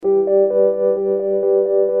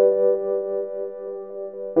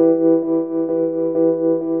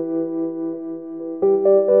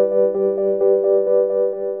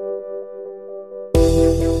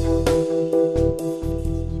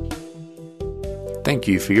Thank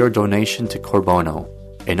you for your donation to Corbono,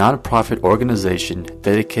 a non-profit organization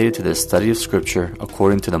dedicated to the study of Scripture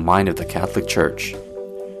according to the mind of the Catholic Church.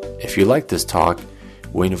 If you like this talk,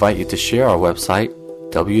 we invite you to share our website,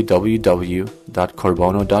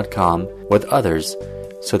 www.corbono.com, with others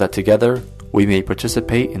so that together we may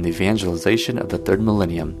participate in the evangelization of the third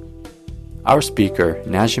millennium. Our speaker,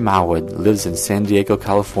 Najim Awad, lives in San Diego,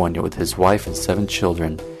 California with his wife and 7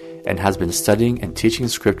 children and has been studying and teaching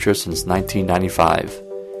Scripture since 1995.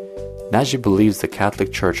 Najim believes the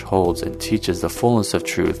Catholic Church holds and teaches the fullness of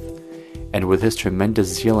truth, and with his tremendous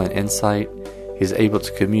zeal and insight, he is able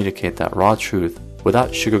to communicate that raw truth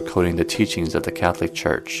without sugarcoating the teachings of the Catholic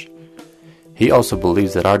Church. He also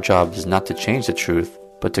believes that our job is not to change the truth,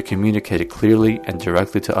 but to communicate it clearly and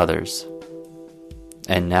directly to others.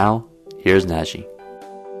 And now, here's Najim.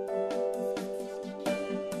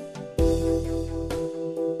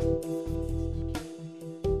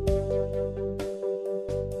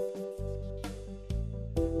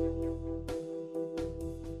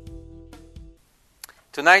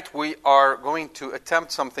 Tonight we are going to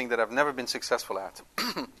attempt something that I've never been successful at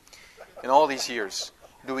in all these years,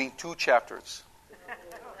 doing 2 chapters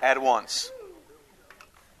at once.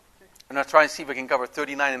 I'm going to try and see if I can cover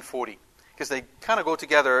 39 and 40, because they kind of go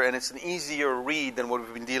together and it's an easier read than what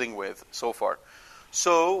we've been dealing with so far.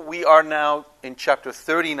 So we are now in chapter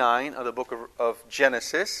 39 of the book of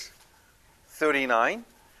Genesis, 39.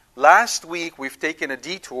 Last week we've taken a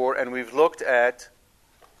detour and we've looked at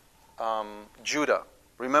Judah.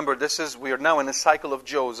 Remember, we are now in the cycle of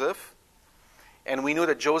Joseph, and we knew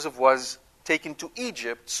that Joseph was taken to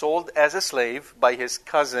Egypt, sold as a slave by his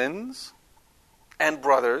cousins and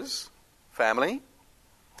brothers, family.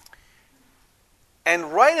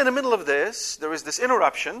 And right in the middle of this, there is this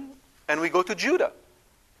interruption, and we go to Judah.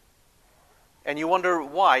 And you wonder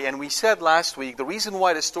why. And we said last week, the reason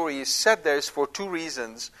why the story is set there is for 2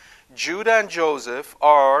 reasons. Judah and Joseph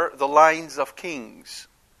are the lines of kings.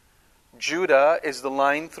 Judah is the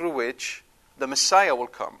line through which the Messiah will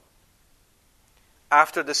come.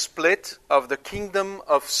 After the split of the kingdom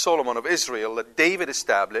of Solomon, of Israel, that David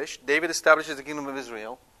establishes the kingdom of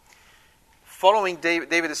Israel. Following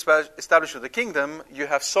David establishes the kingdom, you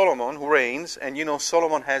have Solomon who reigns, and you know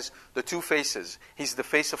Solomon has the 2 faces. He's the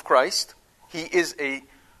face of Christ. He is a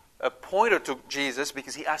pointer to Jesus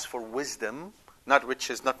because he asked for wisdom, not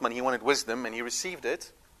riches, not money. He wanted wisdom, and he received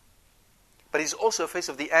it. But he's also a face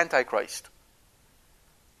of the Antichrist.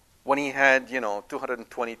 When he had,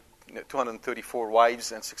 234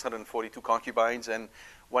 wives and 642 concubines and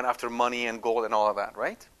went after money and gold and all of that,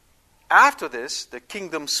 right? After this, the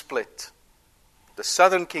kingdom split. The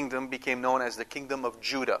southern kingdom became known as the kingdom of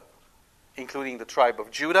Judah, including the tribe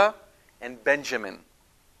of Judah and Benjamin.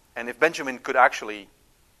 And if Benjamin could actually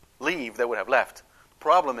leave, they would have left. The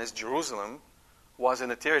problem is Jerusalem was in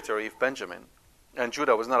the territory of Benjamin. And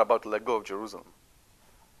Judah was not about to let go of Jerusalem.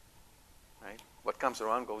 Right? What comes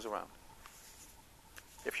around goes around.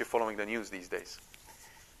 If you're following the news these days.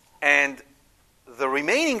 And the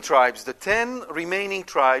remaining tribes, the 10 remaining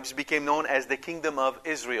tribes, became known as the kingdom of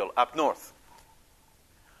Israel up north.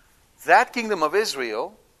 That kingdom of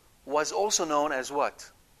Israel was also known as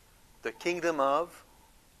what? The kingdom of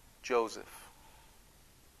Joseph.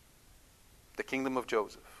 The kingdom of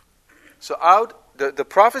Joseph. So the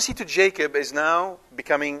prophecy to Jacob is now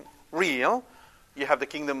becoming real. You have the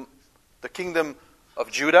kingdom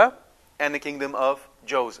of Judah and the kingdom of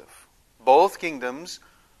Joseph. Both kingdoms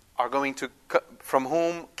are going to, from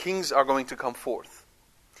whom kings are going to come forth.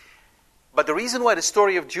 But the reason why the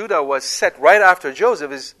story of Judah was set right after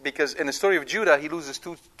Joseph is because in the story of Judah, he loses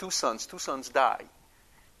two sons. 2 sons die.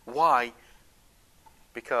 Why?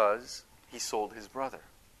 Because he sold his brother.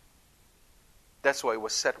 That's why it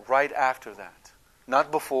was set right after that.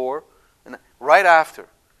 Not before, right after.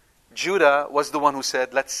 Judah was the one who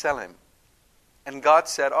said, let's sell him. And God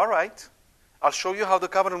said, all right, I'll show you how the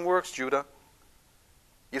covenant works, Judah.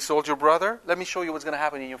 You sold your brother? Let me show you what's going to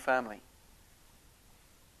happen in your family.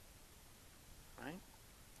 Right?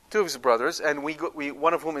 2 of his brothers, and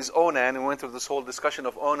one of whom is Onan, and we went through this whole discussion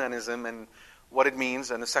of Onanism and what it means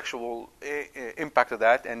and the sexual impact of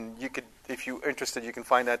that. And you could, if you're interested, you can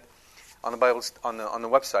find that on the Bible, on the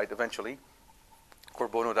website eventually,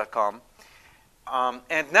 corbono.com.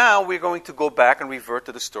 And now we're going to go back and revert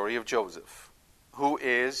to the story of Joseph, who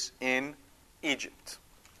is in Egypt.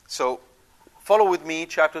 So follow with me,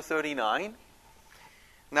 chapter 39.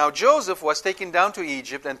 Now Joseph was taken down to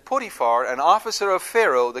Egypt, and Potiphar, an officer of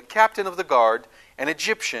Pharaoh, the captain of the guard, an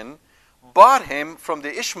Egyptian, bought him from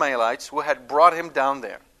the Ishmaelites who had brought him down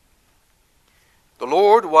there. The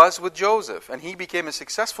Lord was with Joseph, and he became a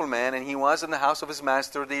successful man, and he was in the house of his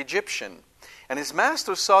master, the Egyptian. And his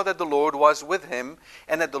master saw that the Lord was with him,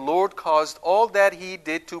 and that the Lord caused all that he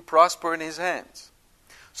did to prosper in his hands.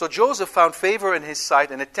 So Joseph found favor in his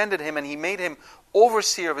sight and attended him, and he made him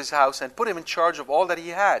overseer of his house and put him in charge of all that he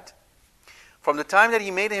had. From the time that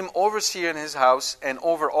he made him overseer in his house and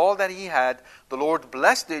over all that he had, the Lord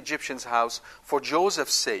blessed the Egyptian's house for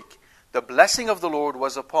Joseph's sake. The blessing of the Lord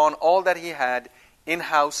was upon all that he had in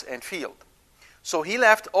house and field. So he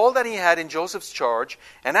left all that he had in Joseph's charge,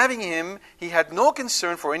 and having him, he had no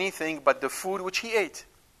concern for anything but the food which he ate.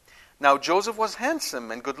 Now Joseph was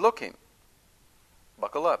handsome and good-looking.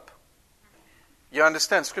 Buckle up. You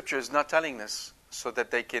understand, Scripture is not telling this so that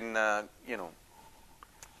they can,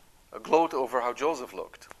 gloat over how Joseph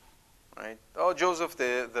looked. Right? Oh, Joseph,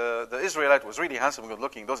 the Israelite, was really handsome and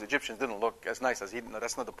good-looking. Those Egyptians didn't look as nice as he. No,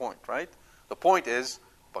 that's not the point, right? The point is,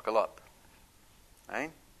 buckle up.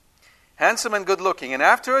 Right? Handsome and good-looking. And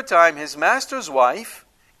after a time, his master's wife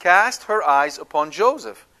cast her eyes upon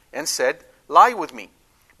Joseph and said, "Lie with me."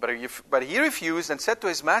 But he refused and said to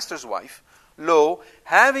his master's wife, "Lo,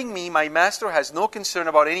 having me, my master has no concern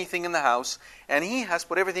about anything in the house, and he has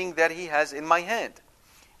put everything that he has in my hand.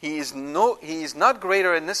 He is not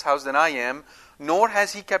greater in this house than I am, nor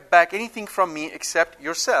has he kept back anything from me except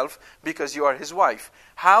yourself, because you are his wife.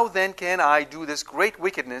 How then can I do this great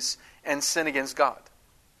wickedness and sin against God?"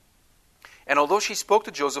 And although she spoke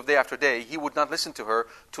to Joseph day after day, he would not listen to her,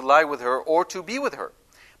 to lie with her, or to be with her.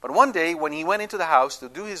 But one day, when he went into the house to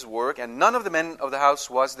do his work, and none of the men of the house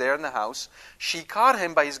was there in the house, she caught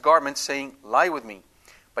him by his garment, saying, "Lie with me."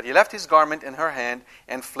 But he left his garment in her hand,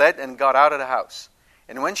 and fled and got out of the house.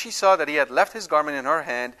 And when she saw that he had left his garment in her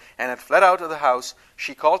hand, and had fled out of the house,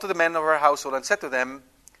 she called to the men of her household, and said to them,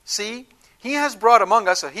 "See, he has brought among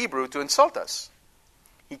us a Hebrew to insult us.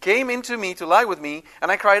 He came into me to lie with me, and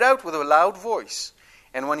I cried out with a loud voice.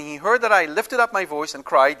 And when he heard that I lifted up my voice and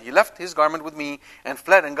cried, he left his garment with me, and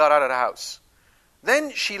fled and got out of the house."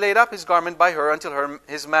 Then she laid up his garment by her until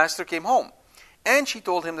his master came home. And she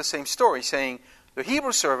told him the same story, saying, "The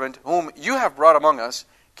Hebrew servant whom you have brought among us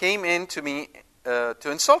came in to me to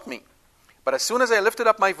insult me. But as soon as I lifted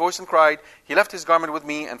up my voice and cried, he left his garment with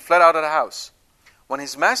me and fled out of the house." When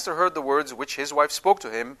his master heard the words which his wife spoke to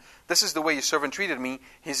him, "This is the way your servant treated me,"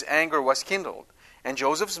 his anger was kindled. And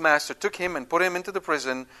Joseph's master took him and put him into the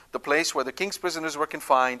prison, the place where the king's prisoners were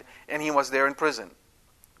confined, and he was there in prison.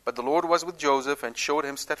 But the Lord was with Joseph and showed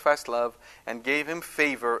him steadfast love and gave him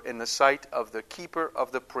favor in the sight of the keeper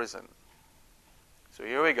of the prison. So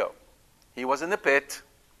here we go. He was in the pit,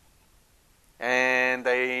 and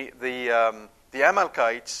the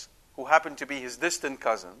Amalekites, who happened to be his distant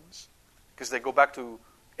cousins, because they go back to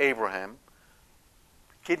Abraham,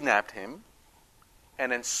 kidnapped him,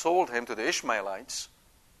 and then sold him to the Ishmaelites,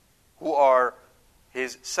 who are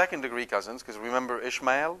his second-degree cousins, because remember,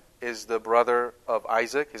 Ishmael is the brother of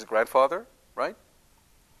Isaac, his grandfather, right?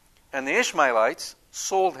 And the Ishmaelites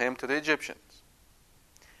sold him to the Egyptians.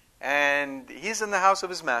 And he's in the house of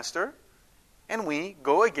his master, and we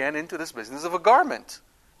go again into this business of a garment.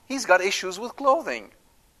 He's got issues with clothing.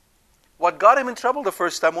 What got him in trouble the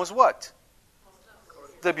first time was what?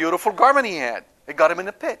 The beautiful garment he had. It got him in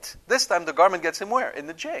a pit. This time the garment gets him where? In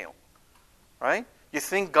the jail. Right? You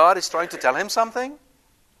think God is trying to tell him something?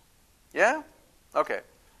 Yeah? Okay.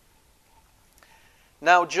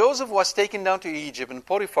 Now Joseph was taken down to Egypt, and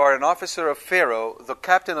Potiphar, an officer of Pharaoh, the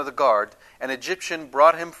captain of the guard, an Egyptian,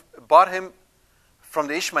 bought him from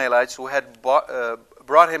the Ishmaelites who had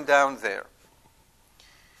brought him down there.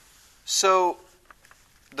 So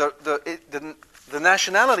the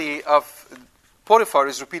nationality of Potiphar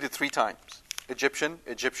is repeated 3 times. Egyptian,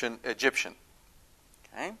 Egyptian, Egyptian.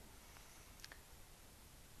 Okay?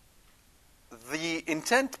 The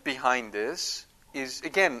intent behind this is,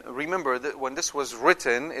 again, remember that when this was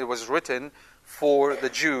written, it was written for the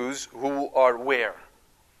Jews who are where?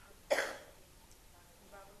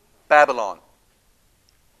 Babylon.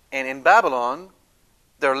 And in Babylon,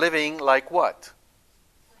 they're living like what?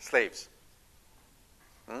 Slaves.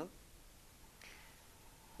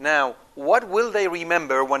 Now, what will they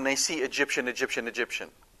remember when they see Egyptian, Egyptian, Egyptian?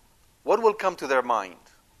 What will come to their mind?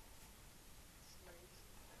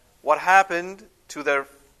 What happened to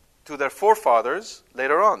their forefathers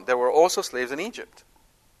later on? There were also slaves in Egypt.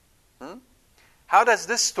 How does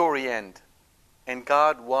this story end? And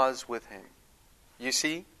God was with him. You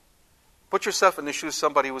see? Put yourself in the shoes of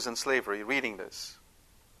somebody who was in slavery reading this.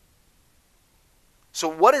 So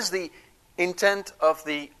what is the intent of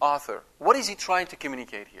the author? What is he trying to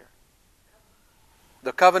communicate here?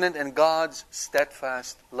 The covenant and God's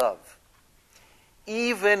steadfast love.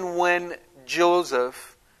 Even when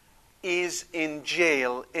Joseph is in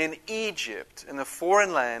jail in Egypt, in a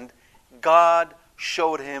foreign land, God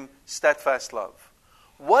showed him steadfast love.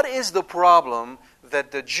 What is the problem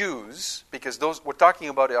that the Jews, because those we're talking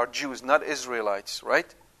about are Jews, not Israelites,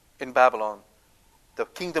 right? In Babylon, the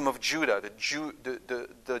kingdom of Judah,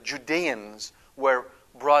 the Judeans were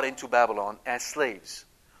brought into Babylon as slaves.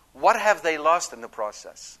 What have they lost in the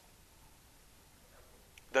process?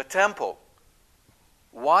 The temple.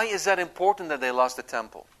 Why is that important that they lost the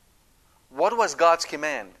temple? What was God's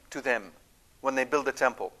command to them when they built the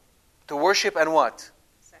temple? To worship and what?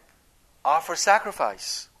 Offer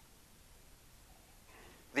sacrifice.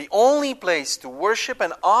 The only place to worship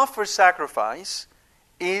and offer sacrifice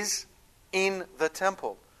is in the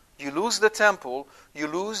temple. You lose the temple, you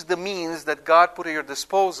lose the means that God put at your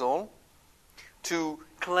disposal to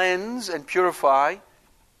cleanse and purify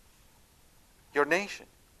your nation.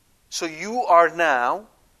 So you are now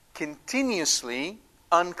continuously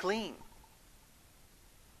unclean.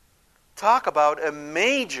 Talk about a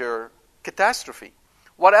major catastrophe.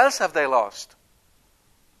 What else have they lost?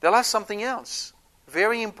 They lost something else,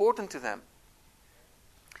 very important to them.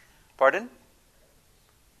 Pardon?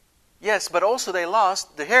 Yes, but also they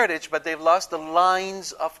lost the heritage, but they've lost the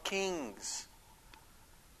lines of kings.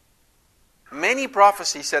 Many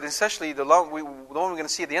prophecies said, especially the one we're going to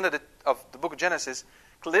see at the end of the book of Genesis,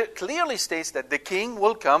 clearly states that the king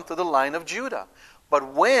will come to the line of Judah.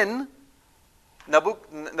 But when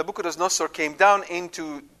Nebuchadnezzar came down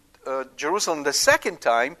into Jerusalem the second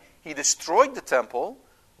time, he destroyed the temple,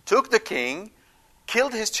 took the king,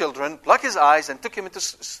 killed his children, plucked his eyes, and took him into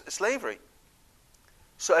slavery.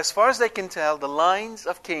 So as far as they can tell, the lines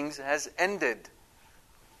of kings has ended.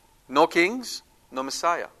 No kings, no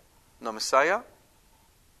Messiah. No Messiah,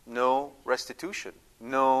 no restitution,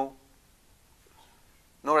 no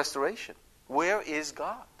restoration. Where is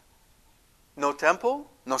God? No temple,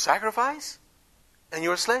 no sacrifice, and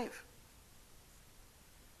you're a slave.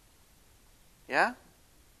 Yeah?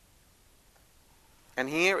 And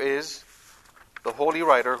here is the holy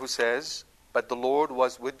writer who says, "But the Lord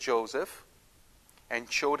was with Joseph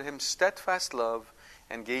and showed him steadfast love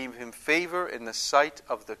and gave him favor in the sight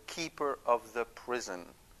of the keeper of the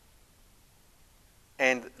prison."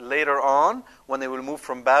 And later on, when they will move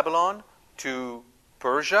from Babylon to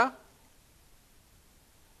Persia,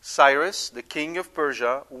 Cyrus, the king of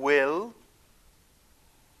Persia, will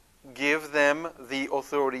give them the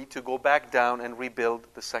authority to go back down and rebuild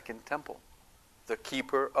the second temple. The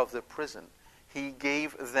keeper of the prison. He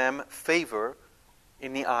gave them favor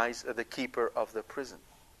in the eyes of the keeper of the prison.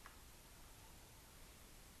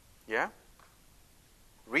 Yeah?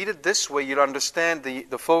 Read it this way, you'll understand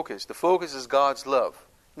the focus. The focus is God's love.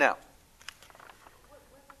 Now,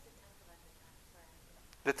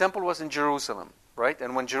 the temple was in Jerusalem, right?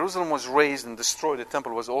 And when Jerusalem was razed and destroyed, the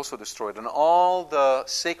temple was also destroyed. And all the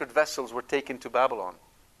sacred vessels were taken to Babylon.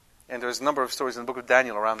 And there's a number of stories in the book of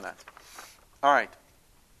Daniel around that. All right.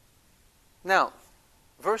 Now,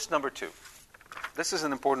 verse number 2. This is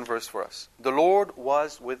an important verse for us. The Lord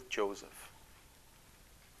was with Joseph.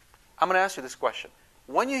 I'm going to ask you this question.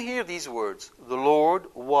 When you hear these words, the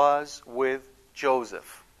Lord was with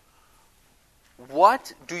Joseph,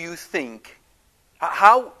 what do you think?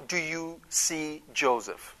 How do you see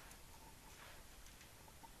Joseph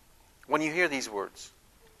when you hear these words?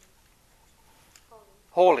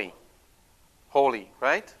 Holy. Holy,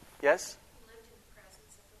 right? Yes?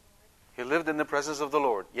 He lived in the presence of the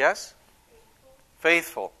Lord. Yes?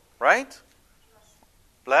 Faithful, right?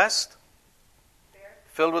 Blessed?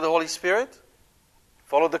 Filled with the Holy Spirit?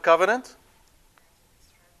 Followed the covenant?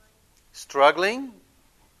 Struggling?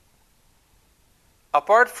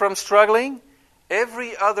 Apart from struggling,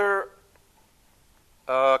 every other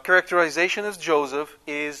characterization of Joseph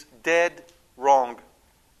is dead wrong.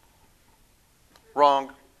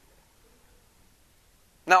 Wrong.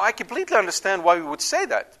 Now, I completely understand why we would say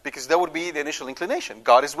that, because that would be the initial inclination.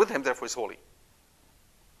 God is with him, therefore he's holy.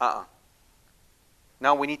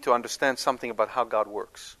 Now we need to understand something about how God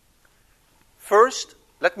works. First,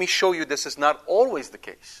 let me show you this is not always the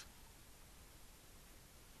case.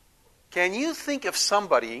 Can you think of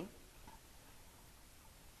somebody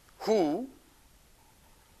who,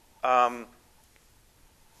 can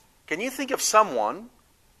you think of someone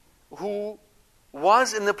who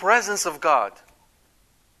was in the presence of God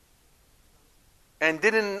and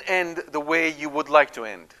didn't end the way you would like to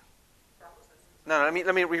end? No, let me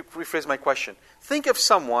rephrase my question. Think of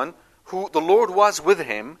someone who the Lord was with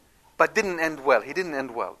him, but didn't end well. He didn't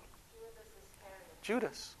end well.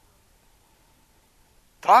 Judas.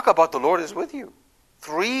 Talk about the Lord is with you.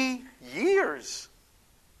 3 years.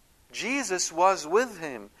 Jesus was with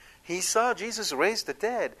him. He saw Jesus raise the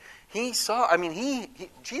dead.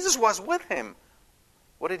 Jesus was with him.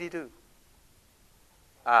 What did he do?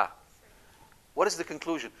 What is the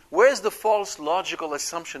conclusion? Where is the false logical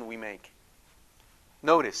assumption we make?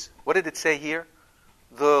 Notice, what did it say here?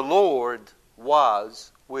 The Lord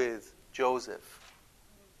was with Joseph.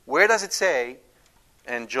 Where does it say,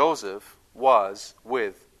 and Joseph was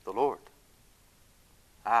with the Lord?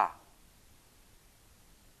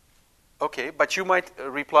 Okay, but you might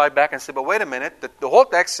reply back and say, but wait a minute, the whole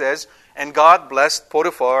text says, and God blessed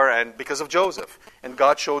Potiphar and because of Joseph. And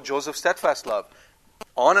God showed Joseph steadfast love.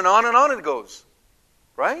 On and on and on it goes.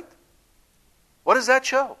 Right? What does that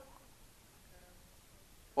show?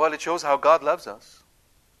 Well, it shows how God loves us.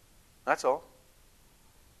 That's all.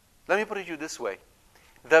 Let me put it to you this way.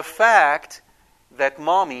 The fact that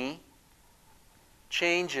mommy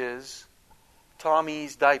changes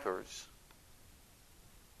Tommy's diapers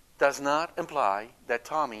does not imply that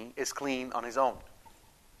Tommy is clean on his own.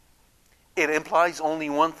 It implies only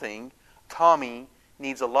one thing. Tommy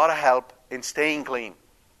needs a lot of help in staying clean.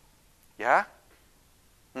 Yeah?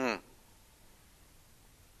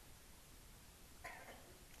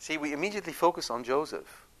 See, we immediately focus on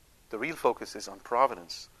Joseph. The real focus is on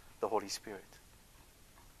providence, the Holy Spirit.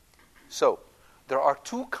 So, there are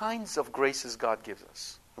two kinds of graces God gives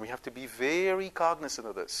us. We have to be very cognizant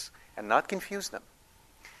of this and not confuse them.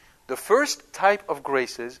 The first type of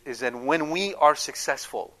graces is that when we are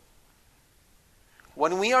successful.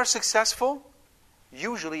 When we are successful,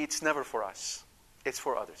 usually it's never for us. It's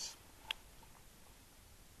for others.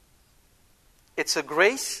 It's a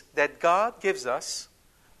grace that God gives us.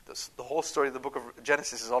 The whole story of the book of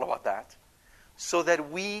Genesis is all about that. So that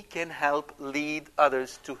we can help lead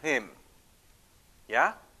others to Him.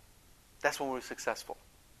 Yeah? That's when we're successful.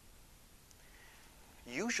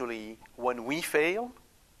 Usually, when we fail,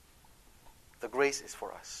 the grace is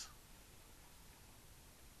for us.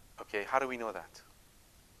 Okay, how do we know that?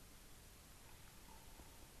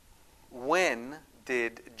 When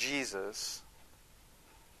did Jesus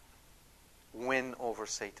win over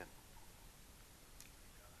Satan?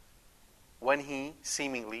 When he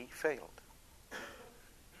seemingly failed.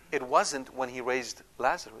 It wasn't when he raised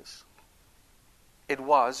Lazarus. It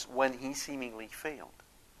was when he seemingly failed.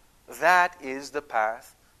 That is the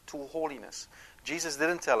path to holiness. Jesus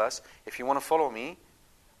didn't tell us, if you want to follow me,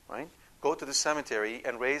 right, go to the cemetery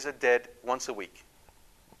and raise a dead once a week.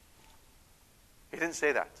 He didn't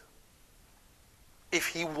say that. If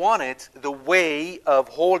he wanted the way of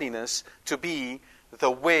holiness to be the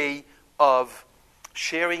way of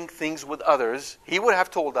sharing things with others, he would have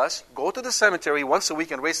told us, go to the cemetery once a week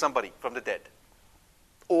and raise somebody from the dead.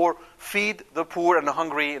 Or feed the poor and the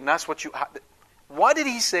hungry, and that's what you... Why did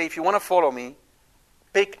he say, if you want to follow me,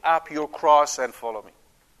 pick up your cross and follow me?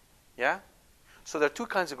 Yeah? So there are two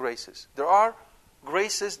kinds of graces. There are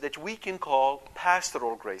graces that we can call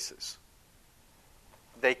pastoral graces.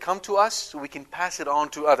 They come to us so we can pass it on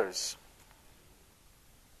to others.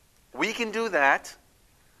 We can do that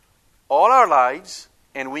all our lives,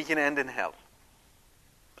 and we can end in hell.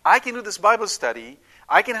 I can do this Bible study.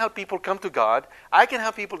 I can help people come to God. I can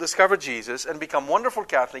help people discover Jesus and become wonderful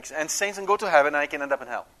Catholics and saints and go to heaven, and I can end up in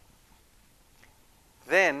hell.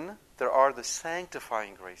 Then there are the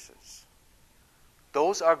sanctifying graces.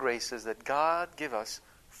 Those are graces that God gives us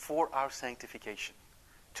for our sanctification,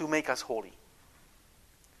 to make us holy.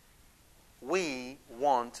 We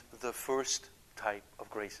want the first type of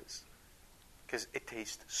graces because it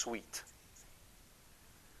tastes sweet.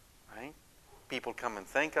 Right? People come and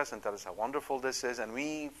thank us and tell us how wonderful this is, and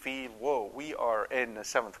we feel, whoa, we are in the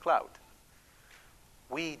seventh cloud.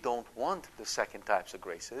 We don't want the second types of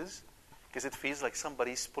graces because it feels like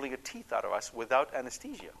somebody's pulling a teeth out of us without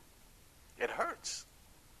anesthesia. It hurts.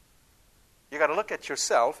 You got to look at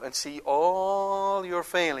yourself and see all your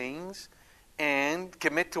failings and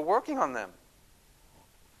commit to working on them.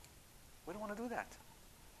 We don't want to do that.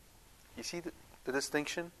 You see the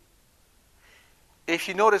distinction? If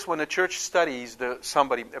you notice, when the church studies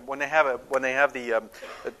somebody, when they have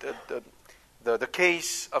the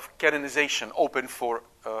case of canonization open for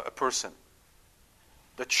a person,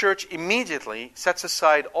 the church immediately sets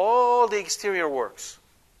aside all the exterior works.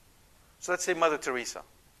 So let's say Mother Teresa.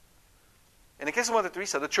 In the case of Mother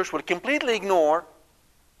Teresa, the church would completely ignore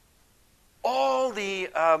all the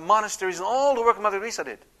monasteries and all the work Mother Teresa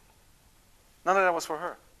did. None of that was for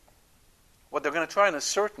her. What they're going to try and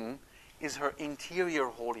ascertain is her interior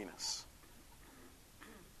holiness.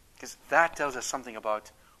 Because that tells us something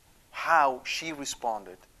about how she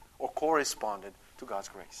responded or corresponded to God's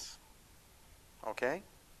grace. Okay?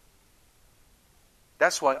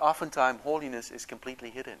 That's why oftentimes holiness is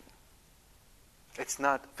completely hidden. It's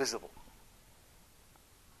not visible.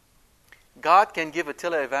 God can give a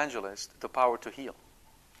televangelist the power to heal.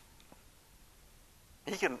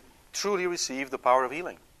 he can truly receive the power of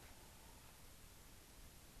healing.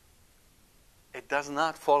 It does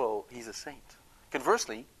not follow he's a saint.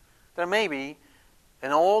 Conversely, there may be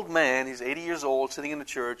an old man, he's 80 years old, sitting in the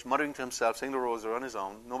church, muttering to himself, saying the rosary on his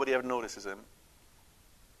own. Nobody ever notices him.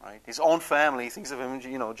 Right? His own family thinks of him,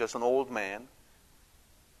 just an old man.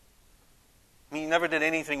 He never did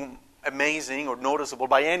anything amazing or noticeable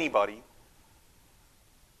by anybody.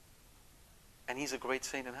 And he's a great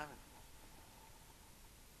saint in heaven.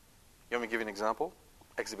 You want me to give you an example?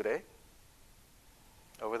 Exhibit A.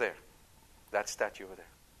 Over there. That statue over there.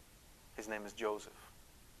 His name is Joseph.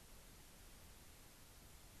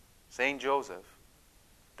 Saint Joseph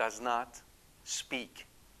does not speak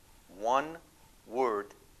one word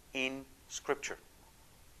in Scripture.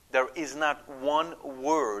 There is not one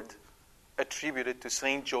word attributed to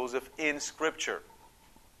Saint Joseph in Scripture.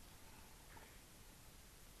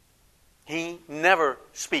 He never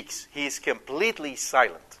speaks. He is completely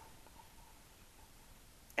silent.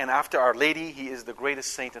 And after Our Lady, he is the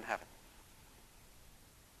greatest saint in heaven.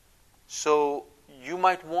 So you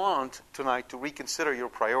might want tonight to reconsider your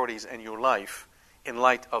priorities and your life in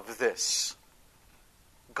light of this.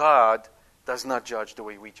 God does not judge the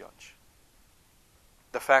way we judge.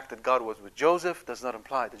 The fact that God was with Joseph does not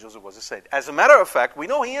imply that Joseph was a saint. As a matter of fact, we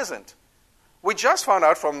know he isn't. We just found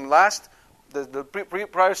out from the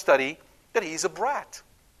prior study that he's a brat.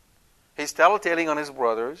 He's tattletaling on his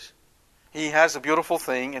brothers. He has a beautiful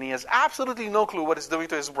thing, and he has absolutely no clue what he's doing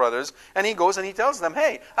to his brothers. And he goes and he tells them,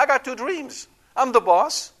 hey, I got 2 dreams. I'm the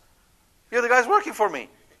boss. You're the guys working for me.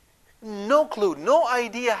 No clue, no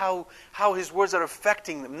idea how his words are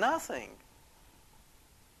affecting them. Nothing.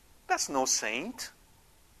 That's no saint.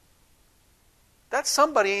 That's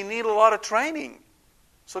somebody who needs a lot of training.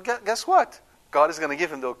 So guess what? God is going to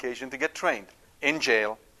give him the occasion to get trained in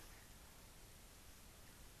jail.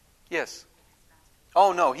 Yes.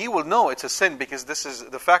 Oh no, he will know it's a sin, because this is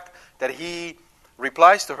the fact that he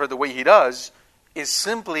replies to her the way he does is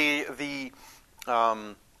simply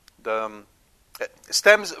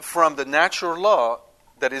stems from the natural law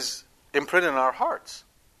that is imprinted in our hearts.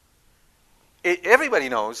 Everybody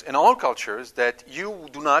knows in all cultures that you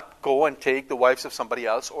do not go and take the wives of somebody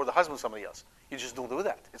else or the husband of somebody else. You just don't do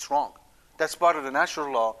that. It's wrong. That's part of the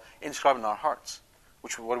natural law inscribed in our hearts,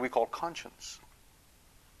 which is what we call conscience.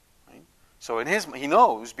 Right? So he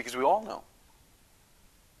knows, because we all know.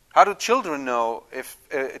 How do children know if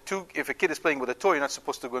a kid is playing with a toy, you're not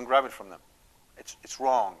supposed to go and grab it from them? It's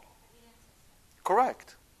wrong.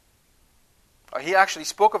 Correct. He actually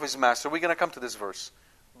spoke of his master. We're going to come to this verse.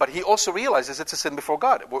 But he also realizes it's a sin before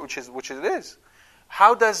God, which it is.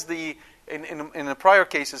 How does in the prior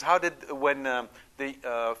cases, when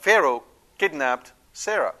the Pharaoh kidnapped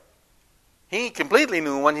Sarah? He completely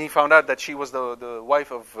knew when he found out that she was the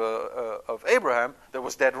wife of Abraham, that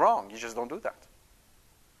was dead wrong. You just don't do that.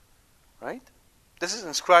 Right? This is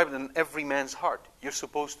inscribed in every man's heart. You're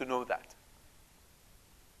supposed to know that.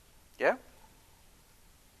 Yeah?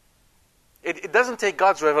 It doesn't take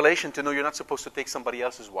God's revelation to know you're not supposed to take somebody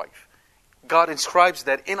else's wife. God inscribes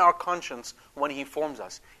that in our conscience when He forms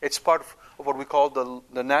us. It's part of what we call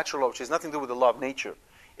the natural law, which has nothing to do with the law of nature.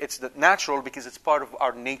 It's the natural because it's part of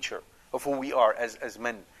our nature, of who we are as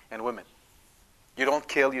men and women. You don't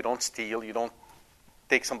kill, you don't steal, you don't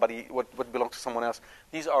take somebody what belongs to someone else.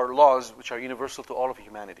 These are laws which are universal to all of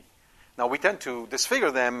humanity. Now we tend to disfigure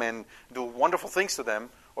them and do wonderful things to them,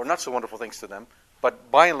 or not so wonderful things to them.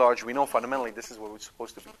 But by and large, we know fundamentally this is what we're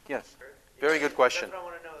supposed to be. Yes. Very good question. That's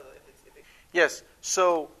what I want to know. Yes.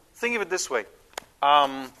 So think of it this way.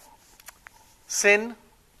 Sin,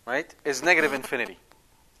 right, is negative infinity.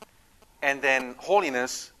 And then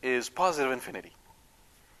holiness is positive infinity.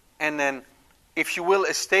 And then, if you will,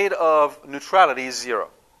 a state of neutrality is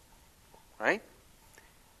 0. Right?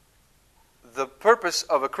 The purpose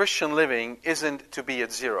of a Christian living isn't to be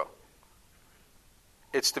at 0.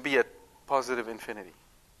 It's to be at positive infinity.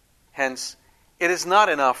 Hence, it is not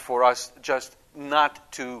enough for us just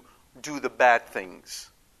not to do the bad things.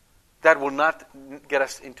 That will not get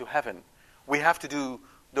us into heaven. We have to do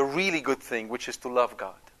the really good thing, which is to love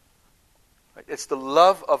God. Right? It's the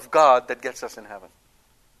love of God that gets us in heaven.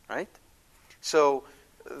 Right? So,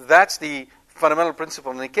 that's the fundamental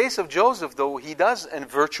principle. In the case of Joseph, though, he does a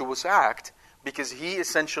virtuous act because he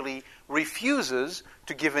essentially refuses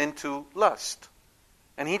to give in to lust.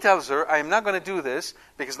 And he tells her, I am not going to do this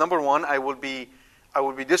because, number one, I will be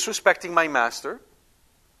disrespecting my master,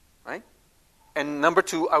 right? And number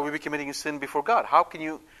two, I will be committing a sin before God. How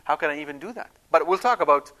can I even do that? But we'll talk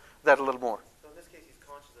about that a little more. So in this case, he's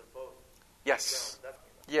conscious of both. Yes.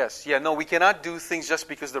 Yes, yeah, no, we cannot do things just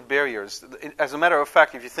because they're barriers. As a matter of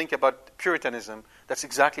fact, if you think about Puritanism, that's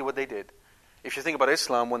exactly what they did. If you think about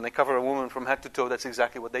Islam, when they cover a woman from head to toe, that's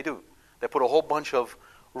exactly what they do. They put a whole bunch of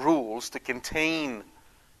rules to contain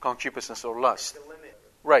concupiscence or lust.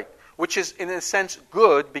 Right, which is in a sense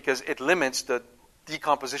good because it limits the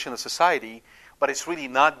decomposition of society, but it's really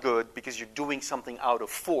not good because you're doing something out of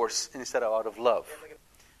force instead of out of love.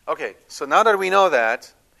 Okay, so now that we know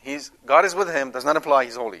that, God is with him does not imply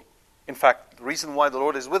he's holy. In fact, the reason why the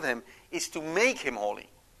Lord is with him is to make him holy.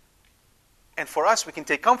 And for us, we can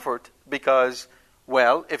take comfort because,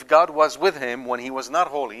 well, if God was with him when he was not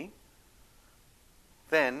holy,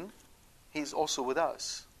 then he's also with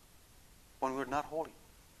us when we're not holy.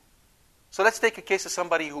 So let's take a case of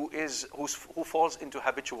somebody who falls into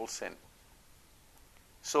habitual sin.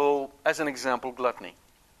 So, as an example, gluttony.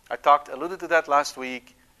 I alluded to that last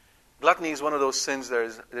week. Gluttony is one of those sins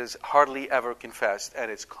that is hardly ever confessed, and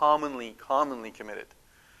it's commonly committed.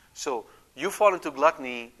 So, you fall into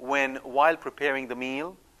gluttony when, while preparing the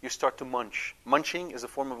meal, you start to munch. Munching is a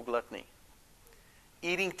form of gluttony.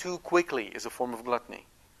 Eating too quickly is a form of gluttony.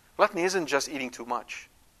 Gluttony isn't just eating too much.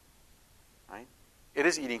 Right? It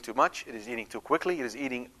is eating too much, it is eating too quickly, it is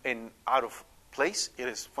eating out of place, it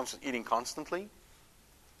is, for instance, eating constantly.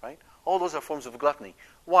 Right? All those are forms of gluttony.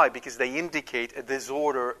 Why? Because they indicate a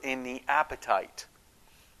disorder in the appetite.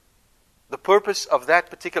 The purpose of that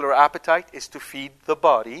particular appetite is to feed the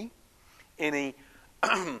body in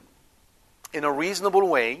a reasonable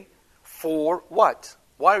way for what?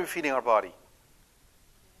 Why are we feeding our body?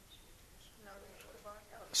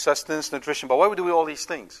 Sustenance, nutrition. But why would we do all these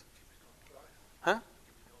things? Huh?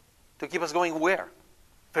 To keep us going where?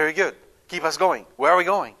 Very good. Keep us going. Where are we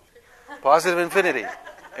going? Positive infinity.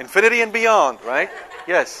 Infinity and beyond, right?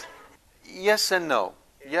 Yes. Yes and no.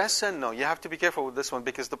 Yes and no. You have to be careful with this one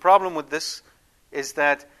because the problem with this is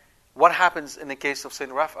that what happens in the case of Saint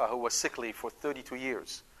Raphael, who was sickly for 32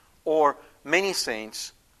 years, or many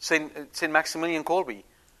saints, Saint Maximilian Kolbe,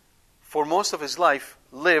 for most of his life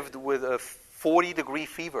lived with a 40-degree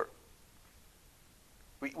fever.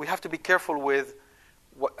 We have to be careful with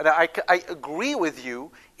and I agree with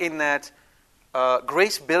you in that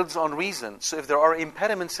grace builds on reason. So if there are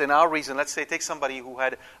impediments in our reason, let's say take somebody who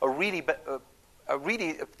had a really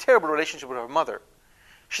terrible relationship with her mother.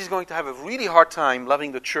 She's going to have a really hard time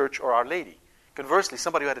loving the church or Our Lady. Conversely,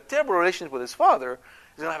 somebody who had a terrible relationship with his father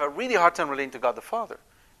is going to have a really hard time relating to God the Father.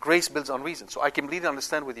 Grace builds on reason. So I completely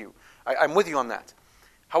understand with you. I'm with you on that.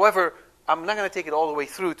 However, I'm not going to take it all the way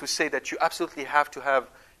through to say that you absolutely have to have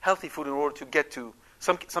healthy food in order to get to...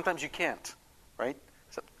 Sometimes you can't, right?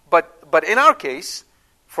 But in our case,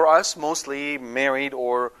 for us, mostly married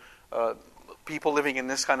or people living in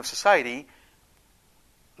this kind of society,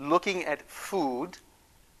 looking at food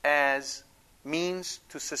as means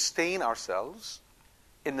to sustain ourselves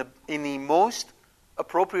in the most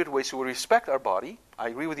appropriate way, so we respect our body, I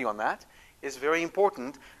agree with you on that, is very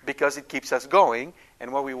important because it keeps us going.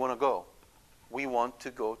 And where we want to go? We want to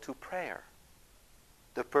go to prayer.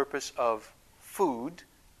 The purpose of food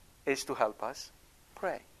is to help us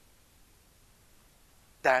pray.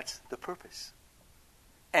 That's the purpose.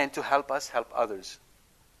 And to help us help others.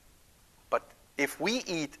 But if we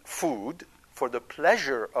eat food for the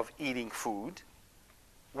pleasure of eating food,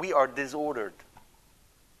 we are disordered.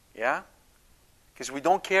 Yeah? Because we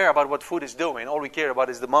don't care about what food is doing. All we care about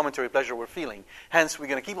is the momentary pleasure we're feeling. Hence, we're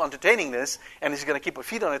going to keep entertaining this, and it's going to keep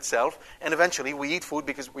feed on itself, and eventually we eat food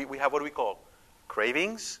because we have what we call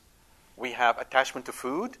cravings. We have attachment to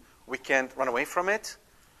food. We can't run away from it.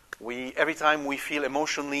 Every time we feel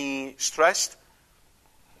emotionally stressed,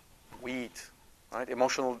 we eat. Right?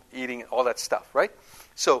 Emotional eating, all that stuff, right?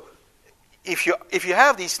 So, if you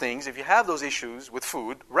have these things, if you have those issues with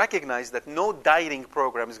food, recognize that no dieting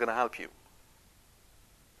program is going to help you.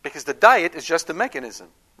 Because the diet is just a mechanism,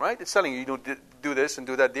 right? It's telling you don't do this and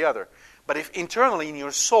do that, the other. But if internally in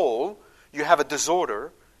your soul you have a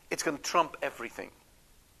disorder, it's going to trump everything.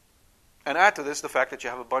 And add to this the fact that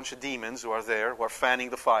you have a bunch of demons who are there, who are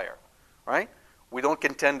fanning the fire, right? We don't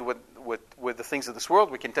contend with the things of this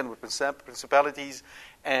world. We contend with principalities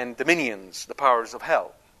and dominions, the powers of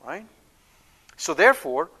hell, right? So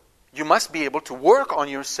therefore, you must be able to work on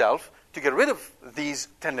yourself to get rid of these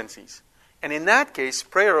tendencies. And in that case,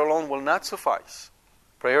 prayer alone will not suffice.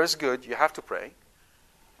 Prayer is good. You have to pray.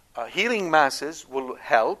 Healing masses will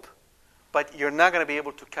help, but you're not going to be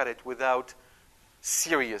able to cut it without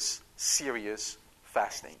serious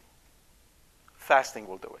fasting. Fasting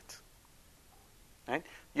will do it. Right?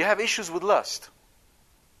 You have issues with lust.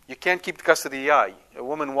 You can't keep custody of the eye. A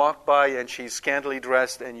woman walked by and she's scantily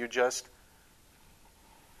dressed and you just...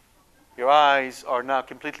 Your eyes are now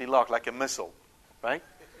completely locked like a missile, right?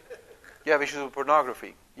 You have issues with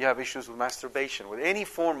pornography. You have issues with masturbation. With any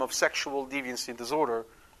form of sexual deviancy and disorder,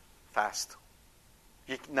 fast.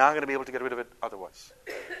 You're not going to be able to get rid of it otherwise.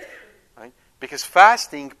 Right? Because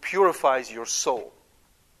fasting purifies your soul.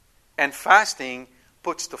 And fasting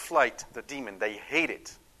puts to flight the demon. They hate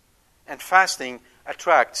it. And fasting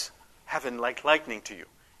attracts heaven like lightning to you.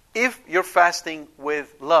 If you're fasting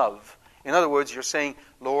with love, in other words, you're saying,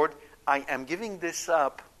 Lord, I am giving this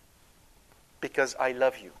up because I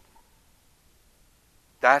love you.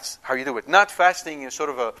 That's how you do it. Not fasting in sort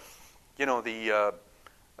of a, the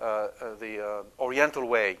Oriental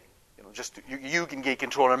way. Just you can gain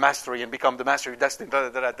control and mastery and become the master of your destiny.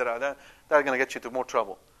 That's going to get you to more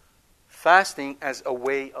trouble. Fasting as a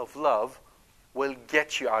way of love will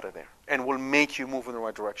get you out of there and will make you move in the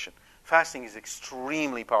right direction. Fasting is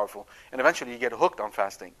extremely powerful. And eventually you get hooked on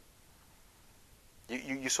fasting.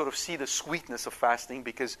 You sort of see the sweetness of fasting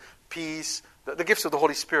because peace, the gifts of the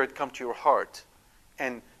Holy Spirit come to your heart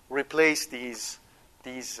and replace these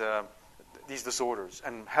disorders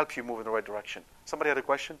and help you move in the right direction. Somebody had a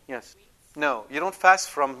question? Yes. No, you don't fast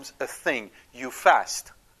from a thing. You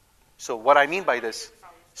fast. So what I mean by this,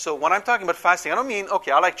 so when I'm talking about fasting, I don't mean,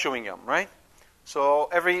 okay, I like chewing gum, right? So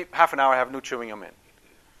every half an hour I have new chewing gum in.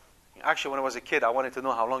 Actually, when I was a kid, I wanted to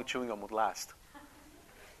know how long chewing gum would last.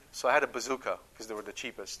 So I had a bazooka, because they were the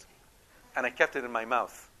cheapest. And I kept it in my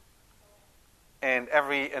mouth. And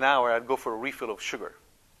every an hour, I'd go for a refill of sugar.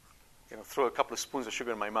 Throw a couple of spoons of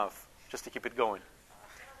sugar in my mouth, just to keep it going.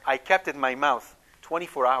 I kept it in my mouth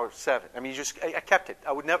 24 hours, 7. I mean, I kept it.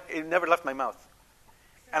 It never left my mouth.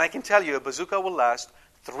 And I can tell you, a bazooka will last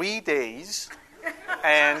 3 days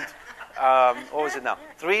and, what was it now?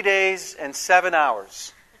 3 days and 7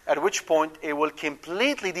 hours. At which point, it will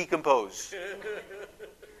completely decompose.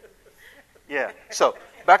 Yeah. So,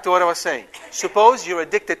 back to what I was saying. Suppose you're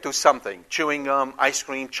addicted to something. Chewing gum, ice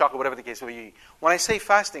cream, chocolate, whatever the case may be. When I say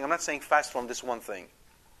fasting, I'm not saying fast from this one thing.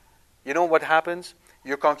 You know what happens?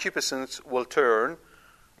 Your concupiscence will turn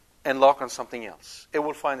and lock on something else. It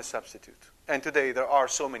will find a substitute. And today, there are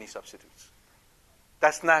so many substitutes.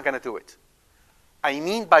 That's not going to do it. I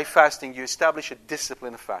mean by fasting, you establish a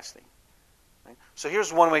discipline of fasting. Right? So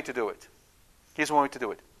here's one way to do it.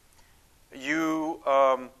 You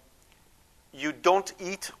don't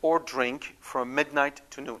eat or drink from midnight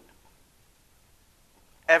to noon.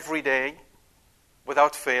 Every day,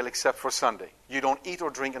 without fail, except for Sunday. You don't eat or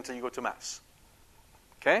drink until you go to Mass.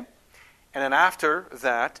 Okay? And then after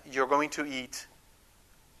that, you're going to eat...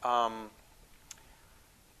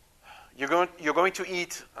 You're going to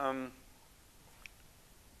eat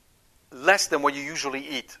less than what you usually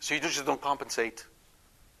eat. So you just don't compensate.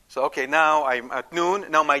 So, okay, now I'm at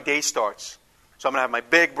noon. Now my day starts. So I'm going to have my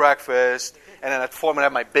big breakfast. And then at 4, I'm going to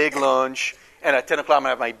have my big lunch. And at 10 o'clock, I'm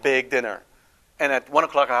going to have my big dinner. And at 1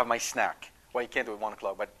 o'clock, I have my snack. Well, you can't do it at 1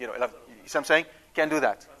 o'clock, but, you see what I'm saying? Can't do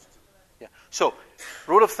that. Yeah. So,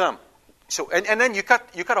 rule of thumb. So, and then you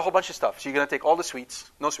cut a whole bunch of stuff. So you're going to take all the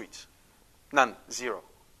sweets. No sweets. None. 0.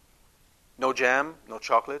 No jam, no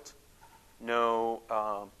chocolate, no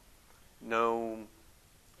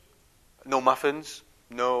muffins,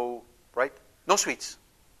 no sweets.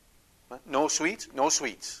 Right? No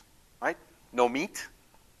sweets, right? No meat.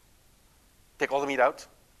 Take all the meat out.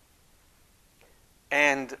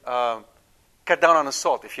 And cut down on the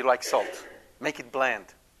salt if you like salt. Make it bland.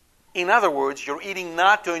 In other words, you're eating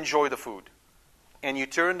not to enjoy the food. And you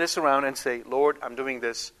turn this around and say, Lord, I'm doing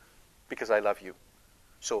this because I love you.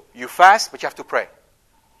 So you fast, but you have to pray.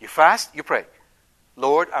 You fast, you pray.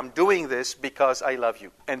 Lord, I'm doing this because I love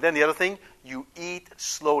you. And then the other thing, you eat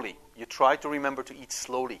slowly. You try to remember to eat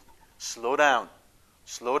slowly. Slow down.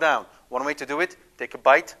 Slow down. One way to do it, take a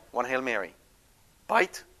bite, 1 Hail Mary.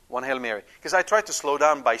 Bite, 1 Hail Mary. Because I tried to slow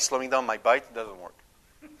down by slowing down my bite. It doesn't work.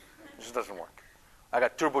 It just doesn't work. I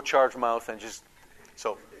got turbocharged mouth and just...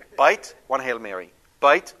 So, bite, 1 Hail Mary.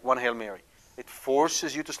 Bite, 1 Hail Mary. It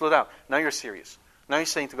forces you to slow down. Now you're serious. Now you're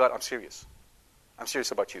saying to God, I'm serious. I'm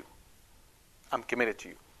serious about you. I'm committed to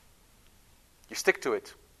you. You stick to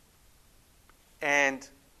it. And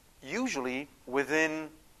usually within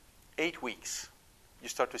 8 weeks, you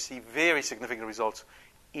start to see very significant results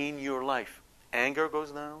in your life. Anger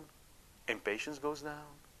goes down. Impatience goes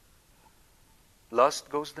down. Lust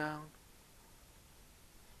goes down.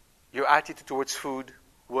 Your attitude towards food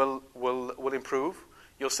will improve.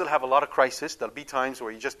 You'll still have a lot of crisis. There'll be times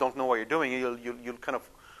where you just don't know what you're doing. You'll kind of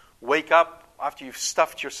wake up after you've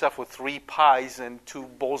stuffed yourself with 3 pies and 2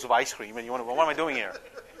 bowls of ice cream, and you wonder, well, what am I doing here?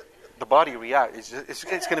 The body reacts. It's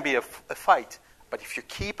going to be a fight. But if you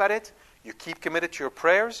keep at it, you keep committed to your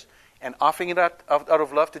prayers, and offering it out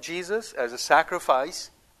of love to Jesus as a sacrifice,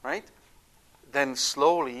 right? Then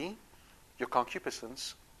slowly your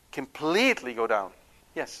concupiscence completely go down.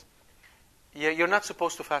 Yes. Yeah, you're not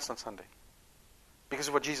supposed to fast on Sunday because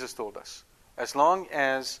of what Jesus told us. As long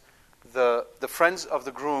as the friends of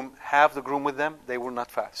the groom have the groom with them, they will not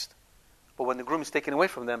fast. But when the groom is taken away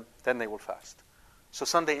from them, then they will fast. So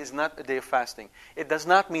Sunday is not a day of fasting. It does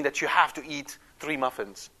not mean that you have to eat 3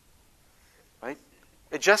 muffins. Right?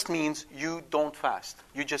 It just means you don't fast.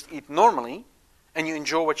 You just eat normally, and you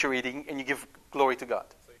enjoy what you're eating, and you give glory to God.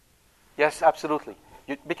 Yes, absolutely.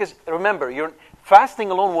 Because remember, fasting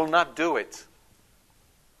alone will not do it.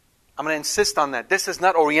 I'm going to insist on that. This is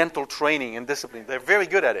not Oriental training and discipline. They're very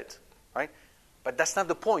good at it. Right? But that's not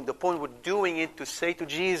the point. The point with doing it to say to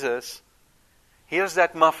Jesus, here's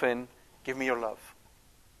that muffin, give me your love.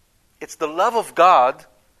 It's the love of God.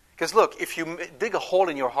 Because look, if you dig a hole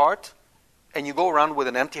in your heart and you go around with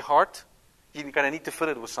an empty heart, you're going to need to fill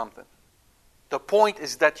it with something. The point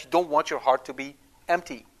is that you don't want your heart to be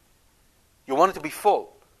empty. You want it to be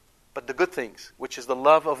full. But the good things, which is the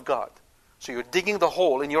love of God. So you're digging the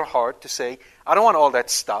hole in your heart to say, I don't want all that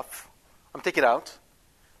stuff. I'm taking it out.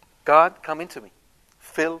 God, come into me.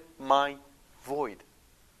 Fill my void.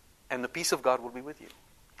 And the peace of God will be with you.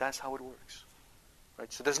 That's how it works.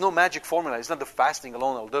 Right? So there's no magic formula. It's not the fasting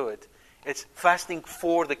alone that'll do it. It's fasting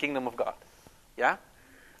for the kingdom of God. Yeah?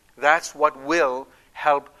 That's what will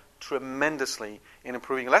help tremendously in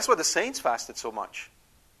improving. That's why the saints fasted so much.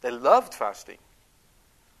 They loved fasting.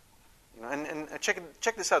 You know, and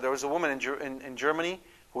check this out. There was a woman in Germany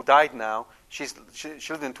who died now. She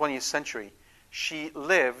lived in the 20th century. She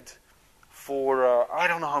lived for I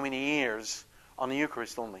don't know how many years on the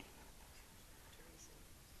Eucharist only.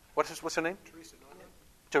 What's her name?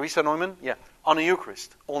 Teresa Neumann? Yeah. On the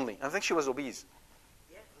Eucharist only. I think she was obese.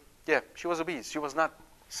 Yeah, she was obese. She was not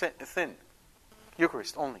thin.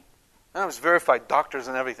 Eucharist only. And it was verified, doctors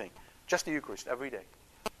and everything. Just the Eucharist every day.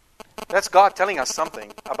 That's God telling us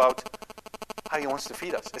something about how He wants to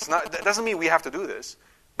feed us. That doesn't mean we have to do this,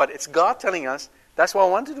 but it's God telling us, that's what I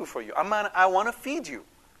want to do for you. I want to feed you.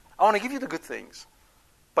 I want to give you the good things.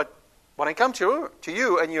 But when I come to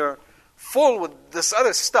you and you're full with this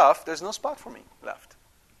other stuff, there's no spot for me left.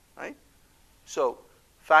 Right? So,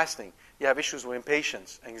 fasting. You have issues with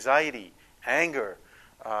impatience, anxiety, anger,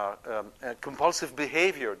 compulsive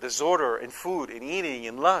behavior, disorder in food, in eating,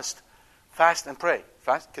 in lust. Fast and pray.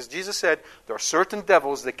 Fast, because Jesus said there are certain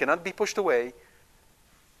devils that cannot be pushed away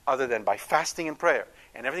other than by fasting and prayer.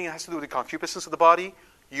 And everything that has to do with the concupiscence of the body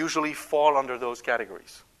usually fall under those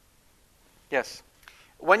categories. Yes.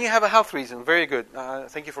 When you have a health reason, very good.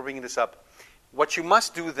 Thank you for bringing this up. What you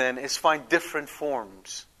must do then is find different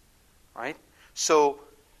forms. Right? So,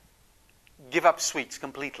 give up sweets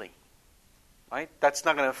completely. Right? That's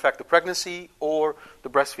not going to affect the pregnancy or the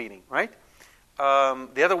breastfeeding. Right?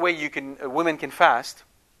 The other way women can fast,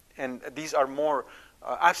 and these are more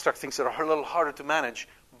abstract things that are a little harder to manage,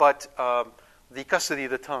 but the custody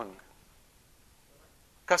of the tongue.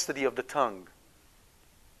 Custody of the tongue.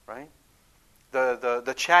 Right?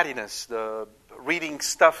 The chattiness, the reading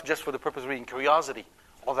stuff just for the purpose of reading, curiosity,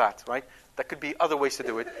 all that, right? That could be other ways to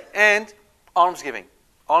do it. And almsgiving.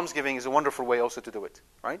 Almsgiving is a wonderful way also to do it,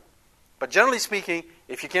 right? But generally speaking,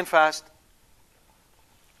 if you can fast,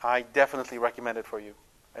 I definitely recommend it for you.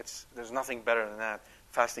 There's nothing better than that.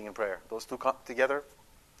 Fasting and prayer. Those two together,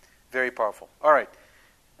 very powerful. All right.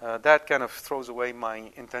 That kind of throws away my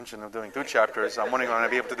intention of doing 2 chapters. I'm only going to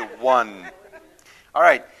be able to do 1. All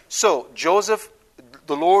right. So, Joseph,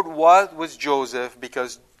 the Lord was with Joseph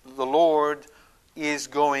because the Lord is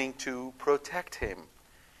going to protect him.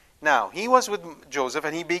 Now, he was with Joseph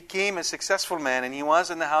and he became a successful man and he was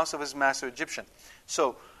in the house of his master Egyptian.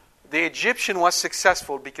 So, the Egyptian was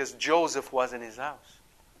successful because Joseph was in his house.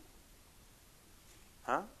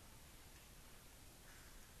 Huh?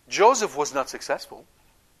 Joseph was not successful.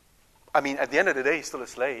 I mean, at the end of the day, he's still a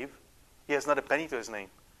slave. He has not a penny to his name.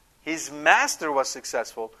 His master was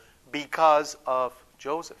successful because of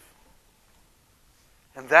Joseph.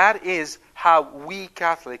 And that is how we